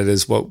talk about it,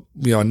 is what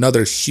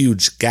another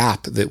huge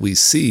gap that we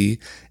see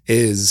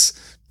is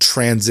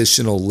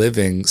transitional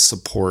living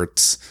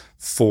supports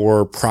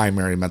for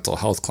primary mental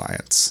health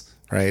clients,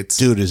 right?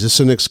 Dude, is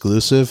this an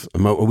exclusive?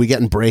 Are we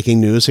getting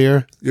breaking news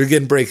here? You're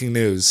getting breaking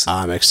news.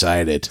 I'm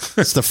excited.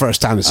 It's the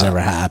first time this ever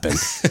happened.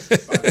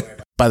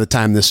 By the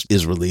time this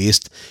is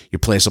released, your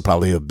place will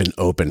probably have been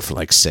open for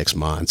like 6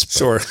 months.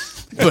 Sure.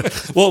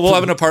 But we'll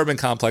have an apartment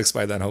complex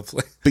by then,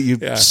 hopefully. But you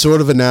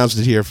sort of announced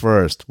it here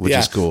first, which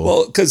is cool.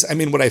 Well, because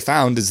what I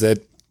found is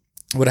that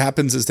what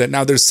happens is that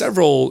now there's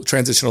several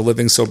transitional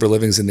living, sober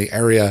livings in the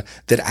area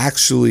that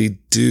actually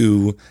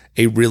do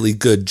a really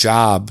good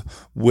job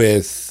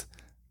with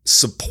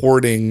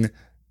supporting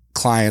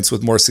clients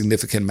with more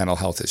significant mental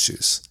health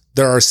issues.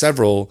 There are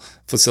several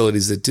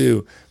facilities that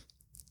do.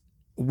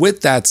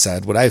 With that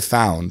said, what I've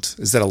found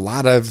is that a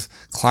lot of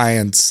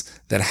clients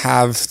that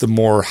have the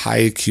more high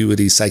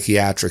acuity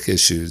psychiatric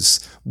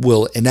issues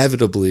will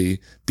inevitably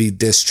be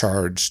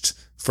discharged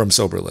from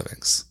sober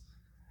livings,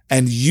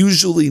 and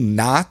usually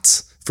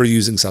not for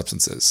using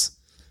substances,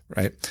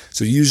 right?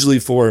 So usually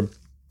for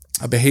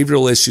a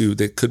behavioral issue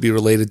that could be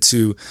related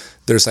to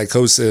their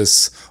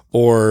psychosis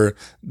or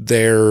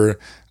their,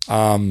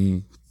 not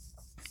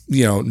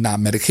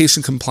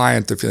medication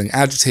compliant, they're feeling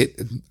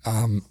agitated.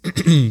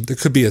 There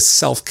could be a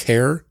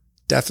self-care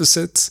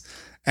deficit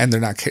and they're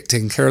not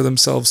taking care of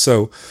themselves.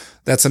 So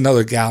that's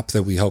another gap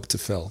that we hope to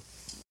fill.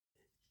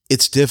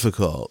 It's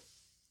difficult.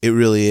 It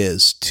really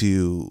is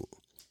to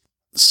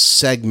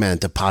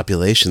segment a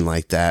population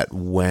like that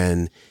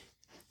when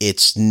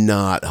it's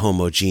not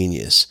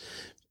homogeneous,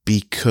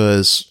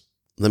 because,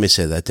 let me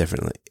say that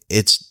differently.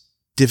 It's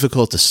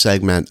difficult to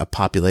segment a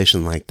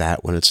population like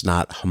that when it's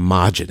not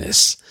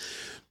homogeneous,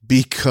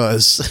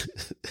 because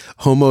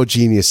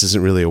homogeneous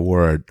isn't really a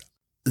word.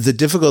 The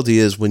difficulty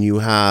is when you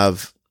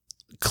have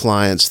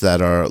clients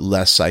that are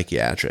less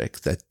psychiatric,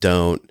 that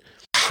don't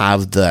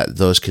have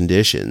those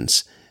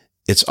conditions,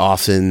 it's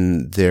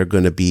often they're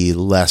going to be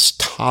less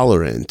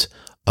tolerant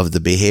of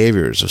the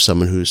behaviors of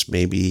someone who's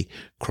maybe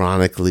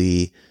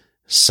chronically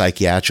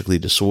psychiatrically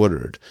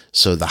disordered.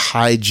 So the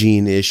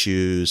hygiene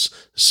issues,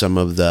 some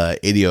of the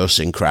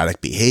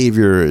idiosyncratic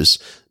behaviors,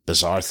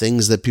 bizarre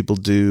things that people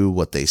do,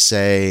 what they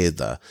say,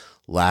 the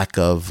lack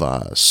of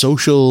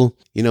social,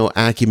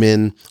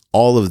 acumen,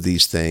 all of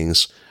these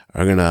things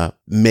are going to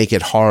make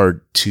it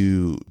hard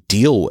to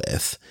deal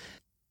with.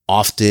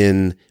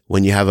 Often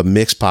when you have a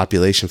mixed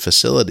population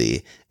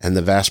facility and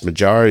the vast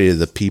majority of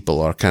the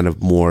people are kind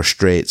of more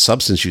straight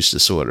substance use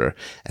disorder,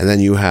 and then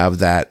you have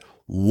that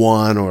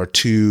 1 or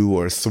 2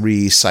 or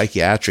 3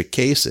 psychiatric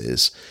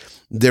cases,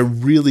 they're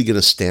really going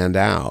to stand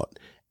out.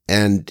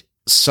 And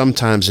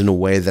sometimes in a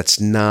way that's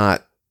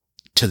not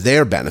to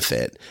their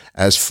benefit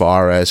as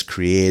far as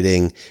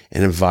creating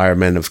an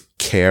environment of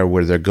care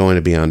where they're going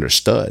to be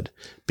understood,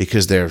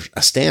 because they're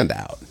a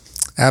standout.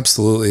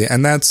 Absolutely.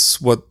 And that's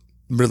what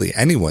really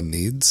anyone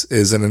needs,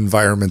 is an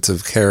environment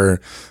of care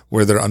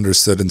where they're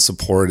understood and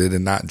supported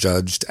and not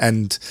judged.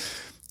 And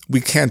we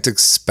can't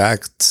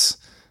expect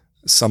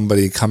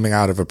somebody coming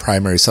out of a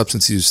primary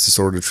substance use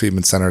disorder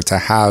treatment center to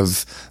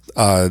have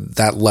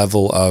that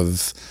level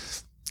of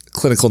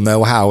clinical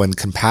know-how and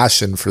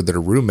compassion for their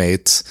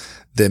roommates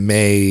that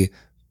may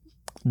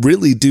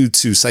really, due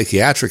to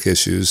psychiatric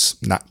issues,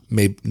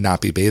 may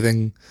not be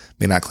bathing,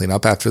 may not clean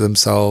up after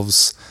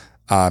themselves,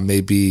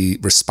 may be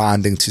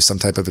responding to some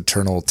type of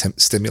internal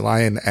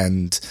stimuli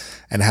and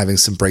having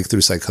some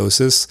breakthrough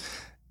psychosis.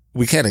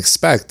 We can't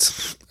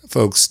expect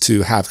folks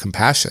to have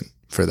compassion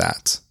for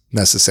that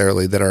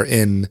necessarily, that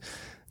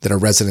are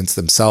residents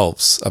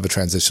themselves of a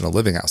transitional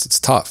living house. It's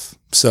tough.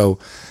 So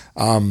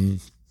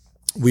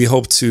we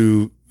hope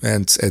to,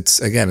 and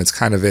it's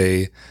kind of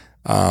a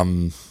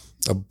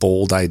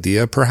bold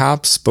idea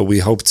perhaps, but we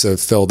hope to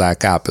fill that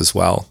gap as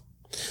well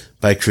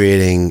by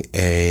creating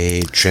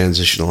a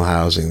transitional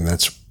housing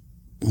that's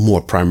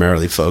more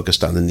primarily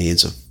focused on the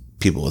needs of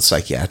people with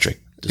psychiatric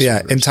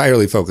disorders. Yeah,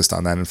 entirely focused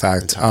on that, in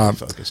fact.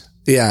 Focused.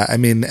 Yeah, I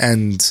mean,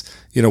 and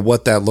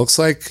what that looks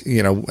like,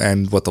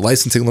 and what the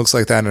licensing looks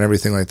like, that and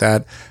everything like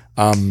that.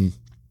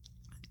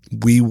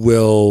 We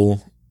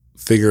will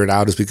figure it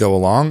out as we go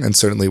along. And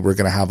certainly we're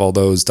going to have all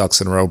those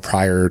ducks in a row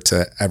prior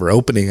to ever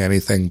opening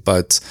anything.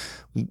 But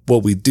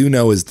what we do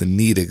know is the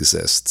need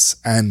exists.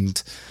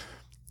 And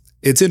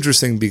it's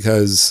interesting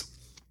because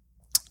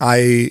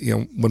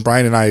when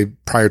Brian and I,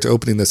 prior to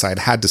opening this, I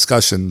had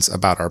discussions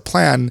about our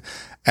plan,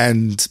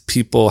 and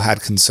people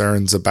had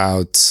concerns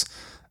about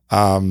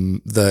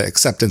the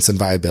acceptance and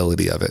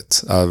viability of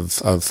it,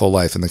 of full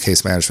life and the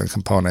case management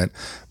component.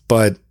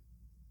 But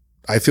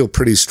I feel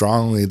pretty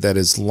strongly that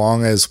as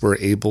long as we're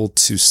able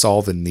to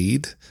solve a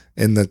need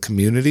in the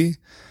community,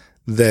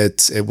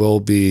 that it will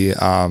be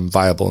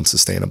viable and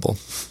sustainable.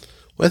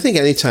 Well, I think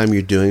anytime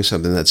you're doing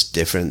something that's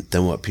different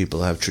than what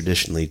people have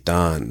traditionally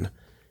done,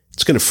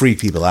 it's going to freak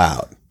people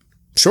out.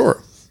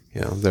 Sure.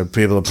 There are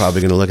people are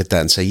probably going to look at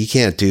that and say, you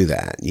can't do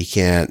that. You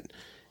can't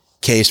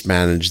case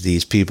manage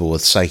these people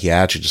with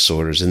psychiatric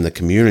disorders in the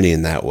community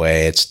in that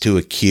way. It's too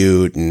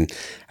acute. And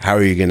how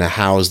are you going to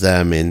house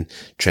them in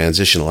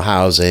transitional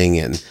housing?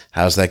 And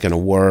how's that going to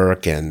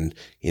work? And,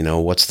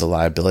 what's the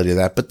liability of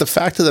that? But the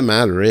fact of the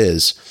matter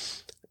is,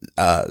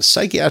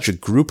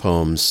 psychiatric group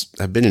homes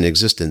have been in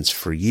existence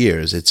for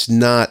years. It's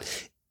not,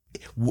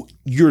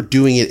 you're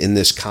doing it in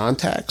this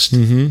context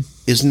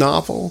is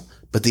novel,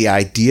 but the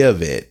idea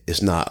of it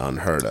is not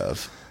unheard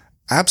of.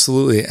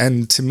 Absolutely.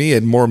 And to me,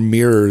 it more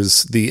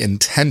mirrors the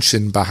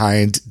intention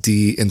behind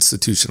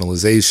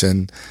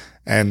deinstitutionalization.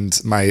 And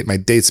my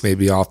dates may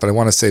be off, but I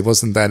want to say,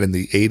 wasn't that in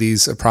the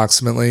 80s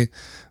approximately?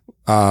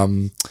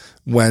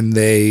 When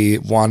they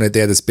had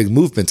this big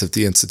movement of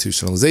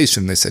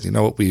deinstitutionalization. They said, you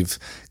know what, we've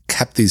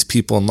kept these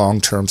people in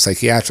long-term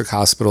psychiatric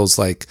hospitals.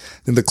 Like, I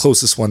think the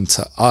closest one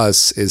to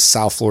us is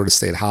South Florida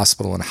State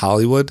Hospital in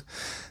Hollywood.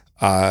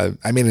 I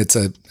don't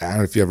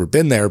know if you've ever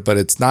been there, but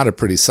it's not a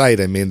pretty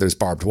sight. I mean, there's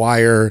barbed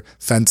wire,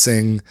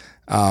 fencing.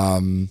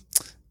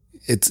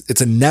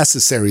 It's a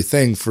necessary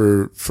thing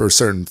for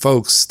certain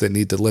folks that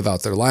need to live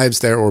out their lives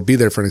there or be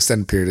there for an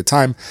extended period of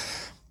time.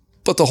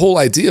 But the whole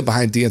idea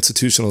behind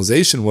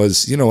deinstitutionalization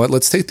was, you know what,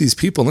 let's take these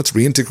people and let's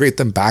reintegrate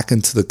them back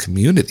into the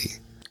community.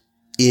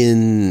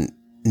 In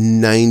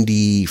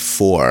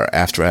 94,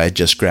 after I had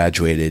just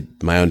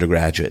graduated my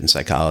undergraduate in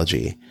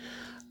psychology,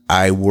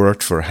 I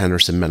worked for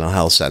Henderson Mental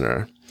Health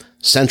Center,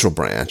 Central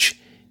Branch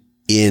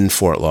in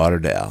Fort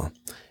Lauderdale.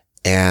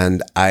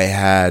 And I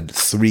had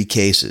 3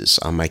 cases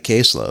on my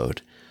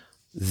caseload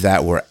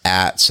that were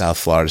at South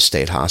Florida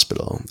State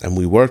Hospital. And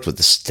we worked with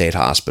the state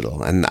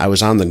hospital. And I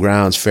was on the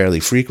grounds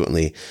fairly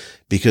frequently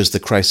because the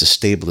crisis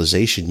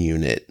stabilization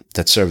unit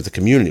that served the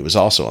community was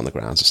also on the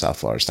grounds of South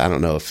Florida State. I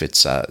don't know if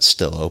it's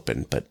still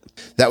open, but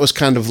that was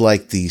kind of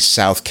like the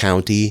South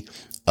County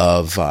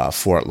of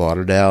Fort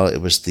Lauderdale.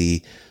 It was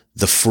the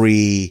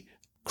free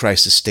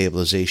crisis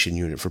stabilization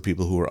unit for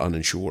people who were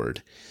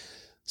uninsured.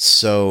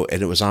 So,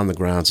 and it was on the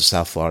grounds of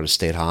South Florida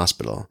State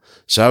Hospital.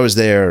 So I was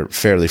there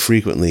fairly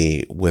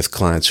frequently with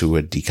clients who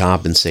were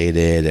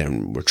decompensated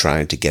and were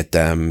trying to get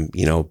them,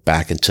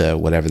 back into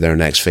whatever their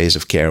next phase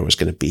of care was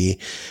going to be.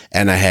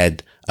 And I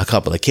had a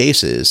couple of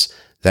cases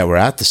that were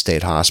at the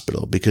state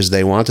hospital because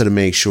they wanted to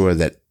make sure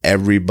that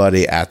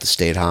everybody at the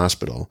state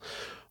hospital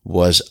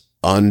was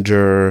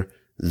under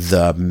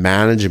the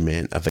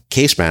management of a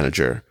case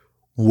manager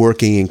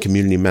working in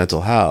community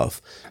mental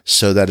health,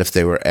 so that if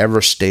they were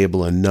ever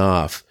stable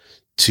enough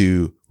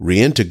to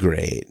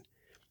reintegrate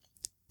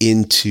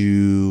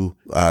into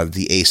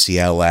the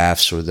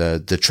ACLFs or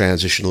the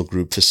transitional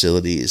group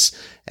facilities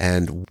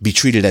and be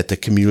treated at the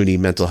community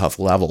mental health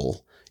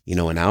level, an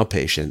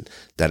outpatient,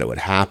 that it would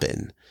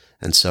happen.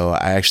 And so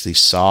I actually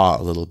saw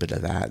a little bit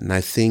of that. And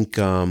I think,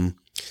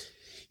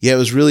 it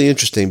was really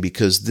interesting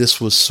because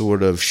this was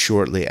sort of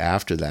shortly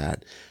after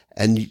that.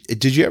 And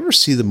did you ever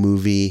see the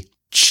movie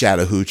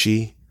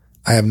Chattahoochee?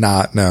 I have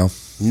not, no.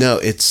 No,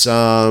 it's,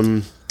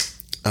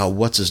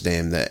 what's his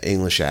name? The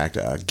English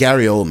actor,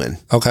 Gary Oldman.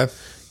 Okay.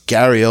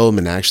 Gary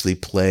Oldman actually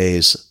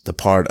plays the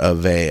part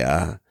of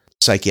a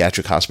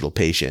psychiatric hospital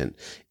patient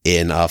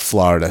in a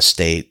Florida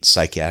State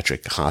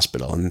Psychiatric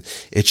Hospital. And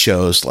it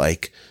shows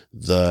like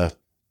the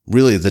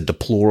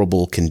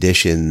deplorable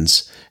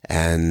conditions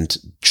and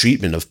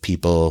treatment of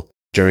people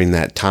during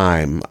that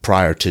time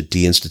prior to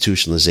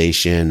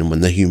deinstitutionalization,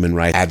 when the human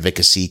rights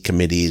advocacy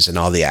committees and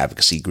all the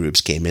advocacy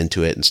groups came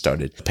into it and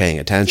started paying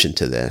attention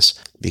to this.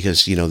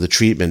 Because, the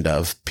treatment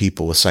of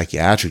people with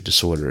psychiatric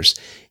disorders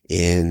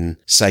in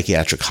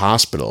psychiatric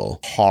hospital,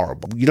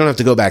 horrible. You don't have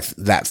to go back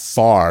that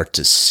far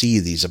to see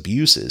these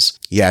abuses.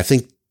 Yeah, I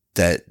think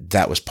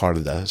that was part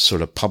of the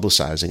sort of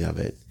publicizing of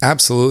it.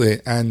 Absolutely.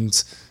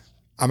 And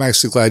I'm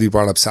actually glad you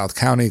brought up South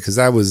County, because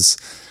I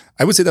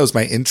would say that was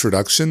my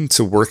introduction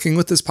to working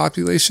with this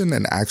population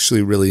and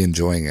actually really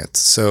enjoying it.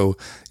 So,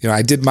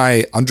 I did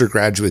my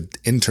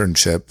undergraduate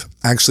internship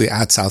actually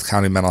at South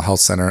County Mental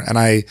Health Center, and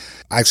I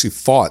actually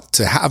fought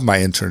to have my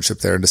internship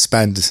there and to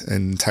spend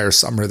an entire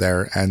summer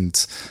there.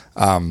 And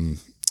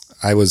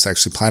I was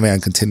actually planning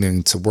on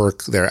continuing to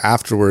work there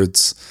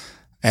afterwards.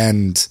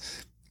 And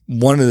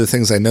one of the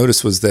things I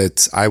noticed was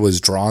that I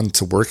was drawn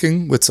to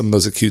working with some of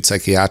those acute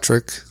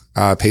psychiatric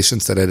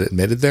patients that had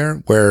admitted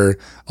there, where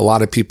a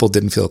lot of people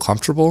didn't feel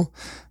comfortable,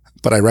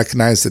 but I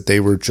recognized that they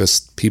were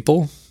just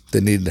people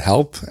that needed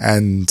help.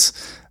 And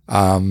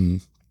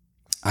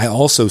I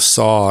also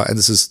saw, and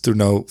this is through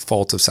no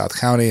fault of South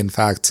County, in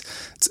fact,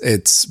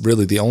 it's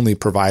really the only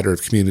provider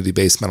of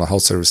community-based mental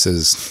health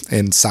services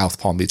in South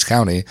Palm Beach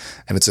County,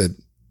 and it's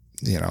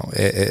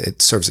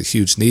it serves a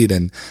huge need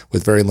and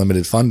with very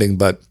limited funding.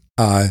 But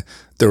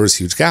there was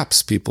huge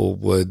gaps. People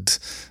would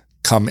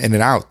come in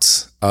and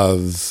out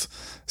of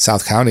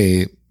South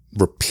County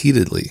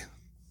repeatedly,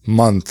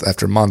 month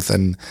after month,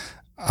 and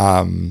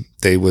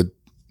they would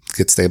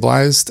get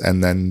stabilized,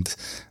 and then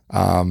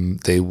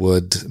they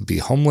would be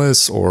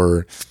homeless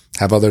or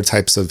have other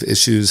types of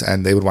issues,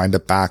 and they would wind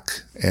up back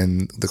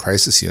in the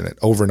crisis unit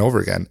over and over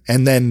again.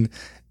 And then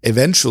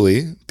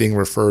eventually they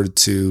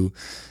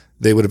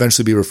would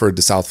eventually be referred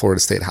to South Florida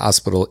State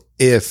Hospital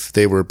if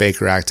they were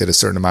Baker acted a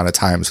certain amount of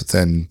times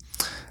within,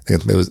 I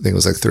think it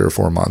was like 3 or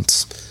 4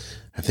 months.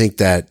 I think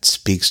that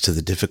speaks to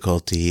the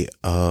difficulty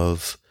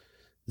of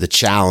the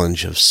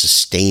challenge of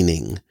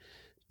sustaining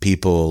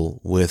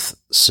people with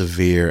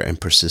severe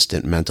and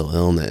persistent mental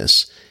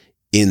illness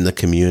in the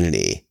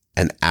community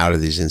and out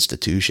of these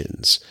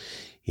institutions,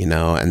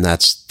 and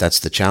that's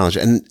the challenge.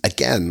 And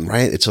again,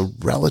 right, it's a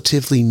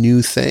relatively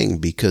new thing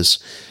because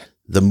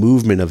the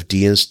movement of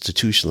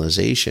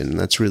deinstitutionalization,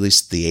 that's really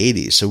the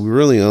 80s. So we're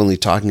really only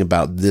talking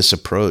about this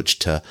approach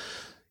to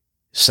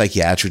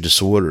psychiatric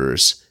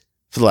disorders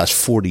for the last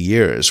 40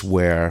 years,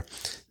 where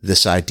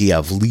this idea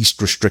of least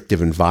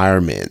restrictive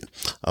environment,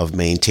 of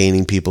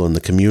maintaining people in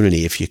the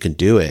community if you can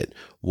do it,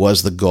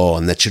 was the goal,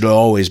 and that should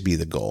always be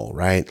the goal,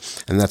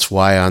 right? And that's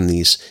why on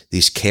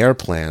these care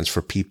plans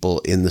for people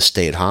in the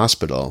state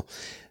hospital,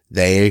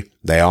 they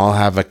all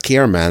have a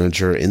care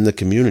manager in the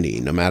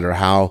community, no matter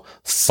how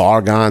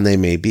far gone they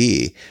may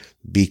be,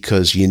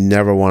 because you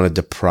never want to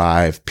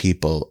deprive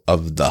people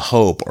of the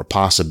hope or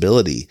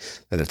possibility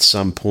that at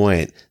some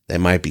point they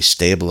might be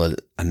stable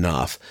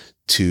enough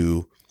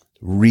to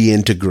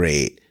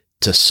reintegrate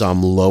to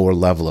some lower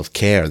level of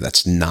care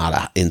that's not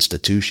an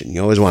institution.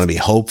 You always want to be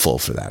hopeful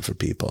for that for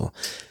people.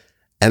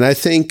 And I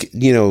think,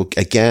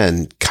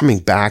 again, coming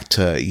back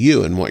to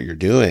you and what you're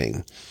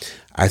doing,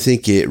 I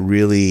think it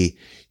really,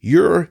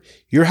 you're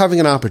having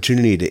an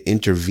opportunity to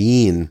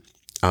intervene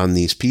on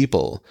these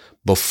people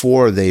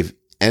before they've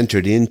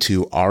entered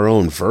into our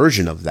own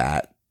version of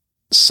that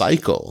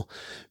cycle.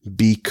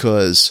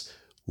 Because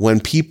when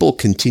people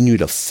continue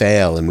to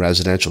fail in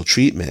residential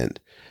treatment,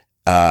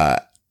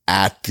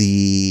 at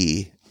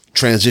the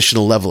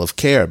transitional level of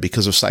care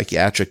because of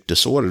psychiatric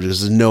disorders,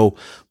 there's no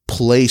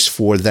place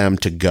for them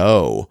to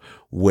go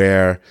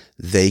where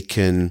they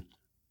can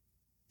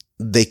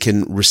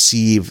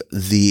receive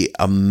the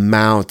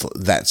amount,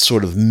 that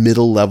sort of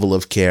middle level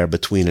of care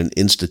between an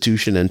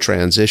institution and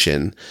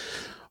transition,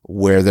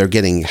 where they're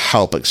getting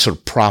help, sort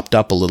of propped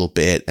up a little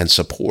bit and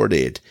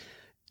supported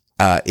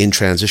in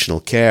transitional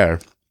care.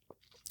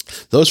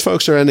 Those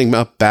folks are ending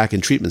up back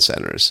in treatment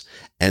centers.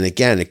 And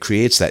again, it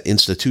creates that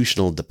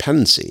institutional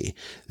dependency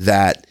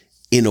that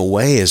in a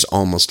way is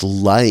almost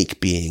like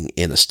being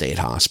in a state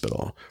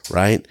hospital,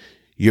 right?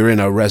 You're in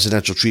a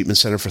residential treatment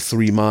center for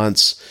 3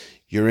 months.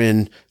 You're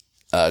in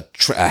a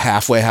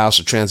halfway house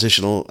or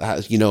transitional,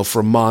 for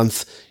a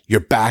month.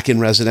 You're back in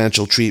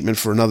residential treatment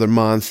for another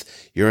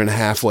month. You're in a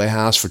halfway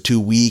house for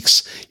 2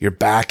 weeks. You're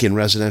back in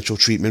residential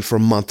treatment for a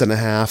month and a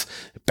half,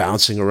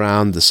 bouncing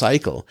around the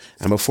cycle.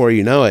 And before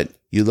you know it,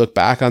 you look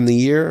back on the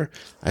year,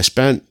 I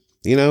spent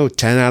 10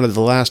 out of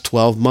the last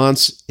 12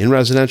 months in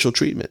residential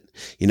treatment,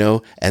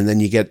 and then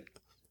you get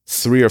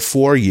 3 or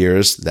 4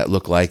 years that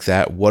look like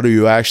that. What are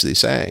you actually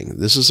saying?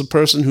 This is a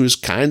person who's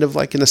kind of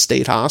like in a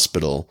state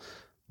hospital,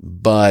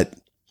 but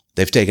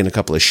they've taken a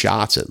couple of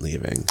shots at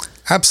leaving.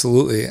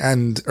 Absolutely.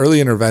 And early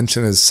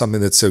intervention is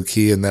something that's so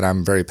key and that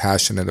I'm very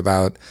passionate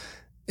about,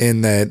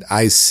 in that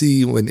I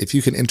see if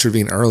you can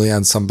intervene early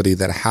on somebody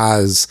that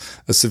has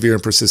a severe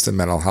and persistent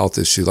mental health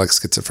issue like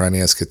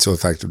schizophrenia,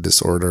 schizoaffective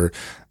disorder,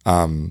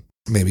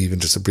 maybe even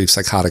just a brief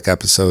psychotic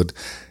episode,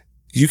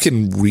 you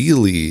can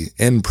really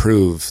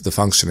improve the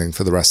functioning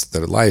for the rest of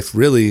their life.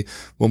 Really,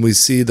 when we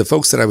see the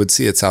folks that I would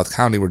see at South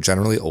County were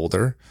generally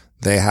older.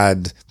 They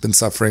had been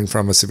suffering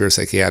from a severe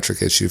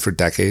psychiatric issue for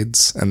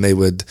decades, and that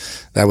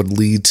would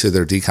lead to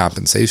their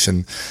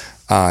decompensation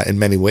in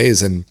many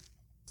ways. And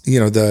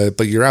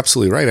but you're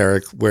absolutely right,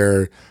 Eric,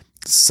 where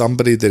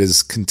somebody that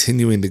is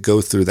continuing to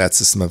go through that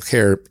system of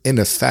care, in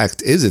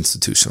effect, is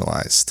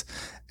institutionalized.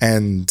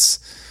 And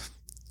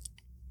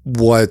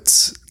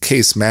what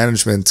case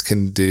management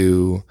can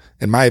do,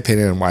 in my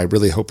opinion, and why I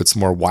really hope it's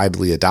more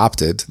widely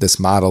adopted, this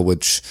model,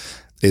 which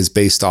is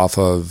based off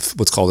of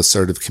what's called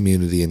assertive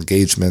community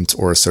engagement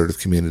or assertive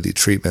community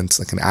treatment,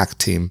 like an ACT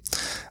team.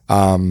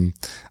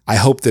 I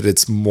hope that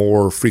it's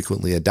more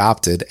frequently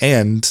adopted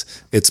and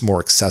it's more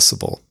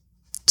accessible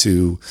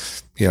to,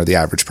 the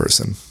average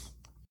person.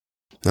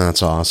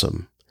 That's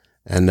awesome.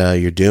 And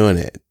you're doing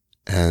it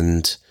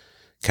and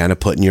kind of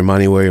putting your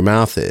money where your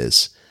mouth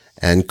is.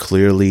 And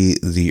clearly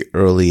the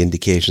early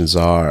indications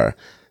are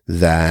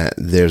that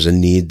there's a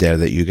need there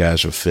that you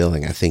guys are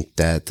filling. I think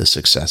that the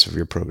success of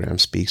your program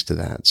speaks to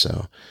that.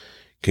 So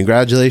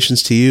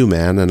congratulations to you,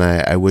 man. And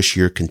I wish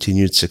your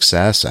continued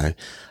success. I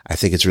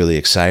think it's really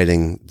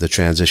exciting, the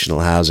transitional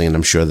housing, and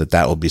I'm sure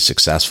that will be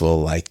successful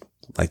like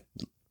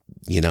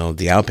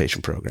the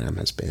outpatient program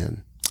has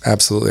been.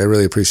 Absolutely. I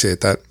really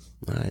appreciate that.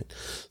 All right.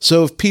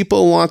 So if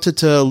people wanted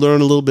to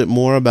learn a little bit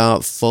more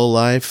about Full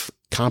Life,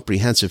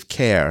 comprehensive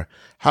care.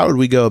 How would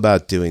we go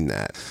about doing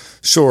that?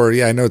 Sure.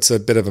 Yeah, I know it's a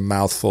bit of a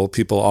mouthful.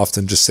 People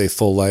often just say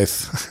full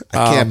life.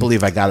 I can't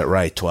believe I got it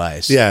right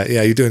twice. Yeah,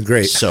 you're doing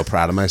great. So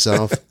proud of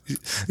myself.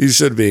 You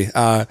should be.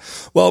 So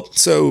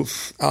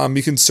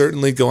you can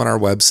certainly go on our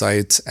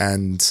website,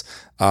 and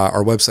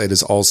our website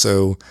is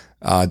also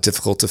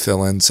difficult to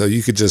fill in. So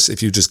you could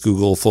if you just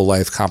Google full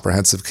life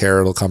comprehensive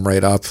care, it'll come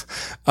right up.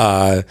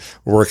 We're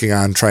working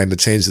on trying to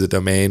change the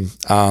domain.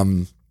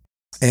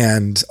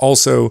 And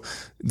also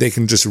they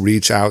can just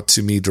reach out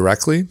to me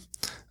directly.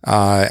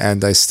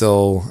 And I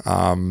still,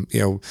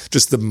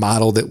 just the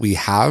model that we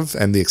have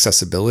and the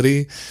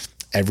accessibility,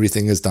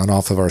 everything is done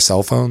off of our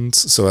cell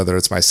phones. So whether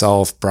it's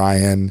myself,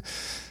 Brian,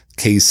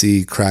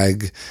 Casey,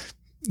 Craig,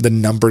 the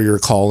number you're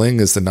calling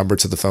is the number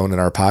to the phone in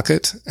our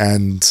pocket.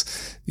 And,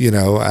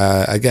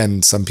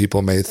 again, some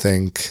people may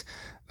think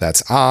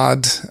that's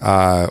odd,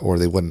 or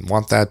they wouldn't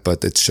want that,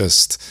 but it's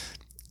just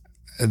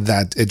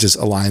that it just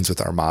aligns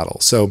with our model.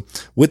 So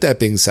with that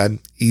being said,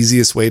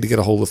 easiest way to get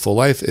a hold of Full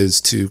Life is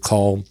to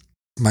call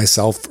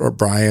myself or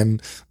Brian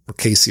or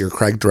Casey or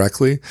Craig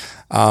directly.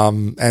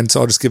 And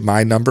so I'll just give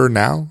my number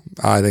now.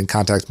 Then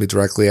contact me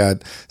directly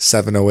at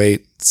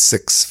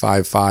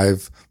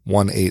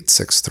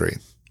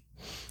 708-655-1863.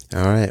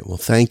 All right. Well,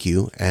 thank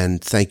you.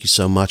 And thank you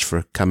so much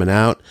for coming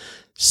out,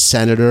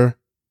 Senator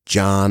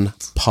John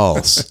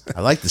Puls.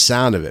 I like the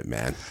sound of it,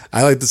 man.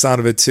 I like the sound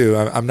of it too.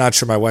 I'm not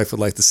sure my wife would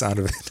like the sound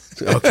of it.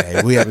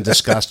 Okay. We haven't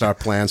discussed our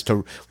plans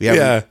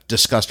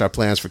discussed our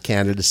plans for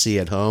candidacy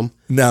at home.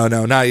 No,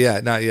 not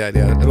yet.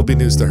 Yeah. It'll be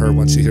news to her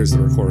once she hears the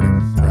recording,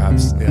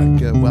 perhaps. Yeah.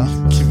 Good.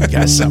 Well, give you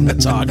guys something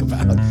to talk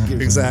about.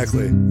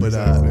 Exactly. But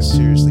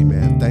seriously,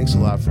 man, thanks a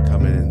lot for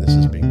coming in. This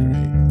has been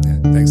great. Yeah,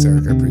 thanks,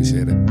 Eric. I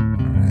appreciate it. All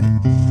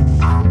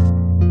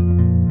right.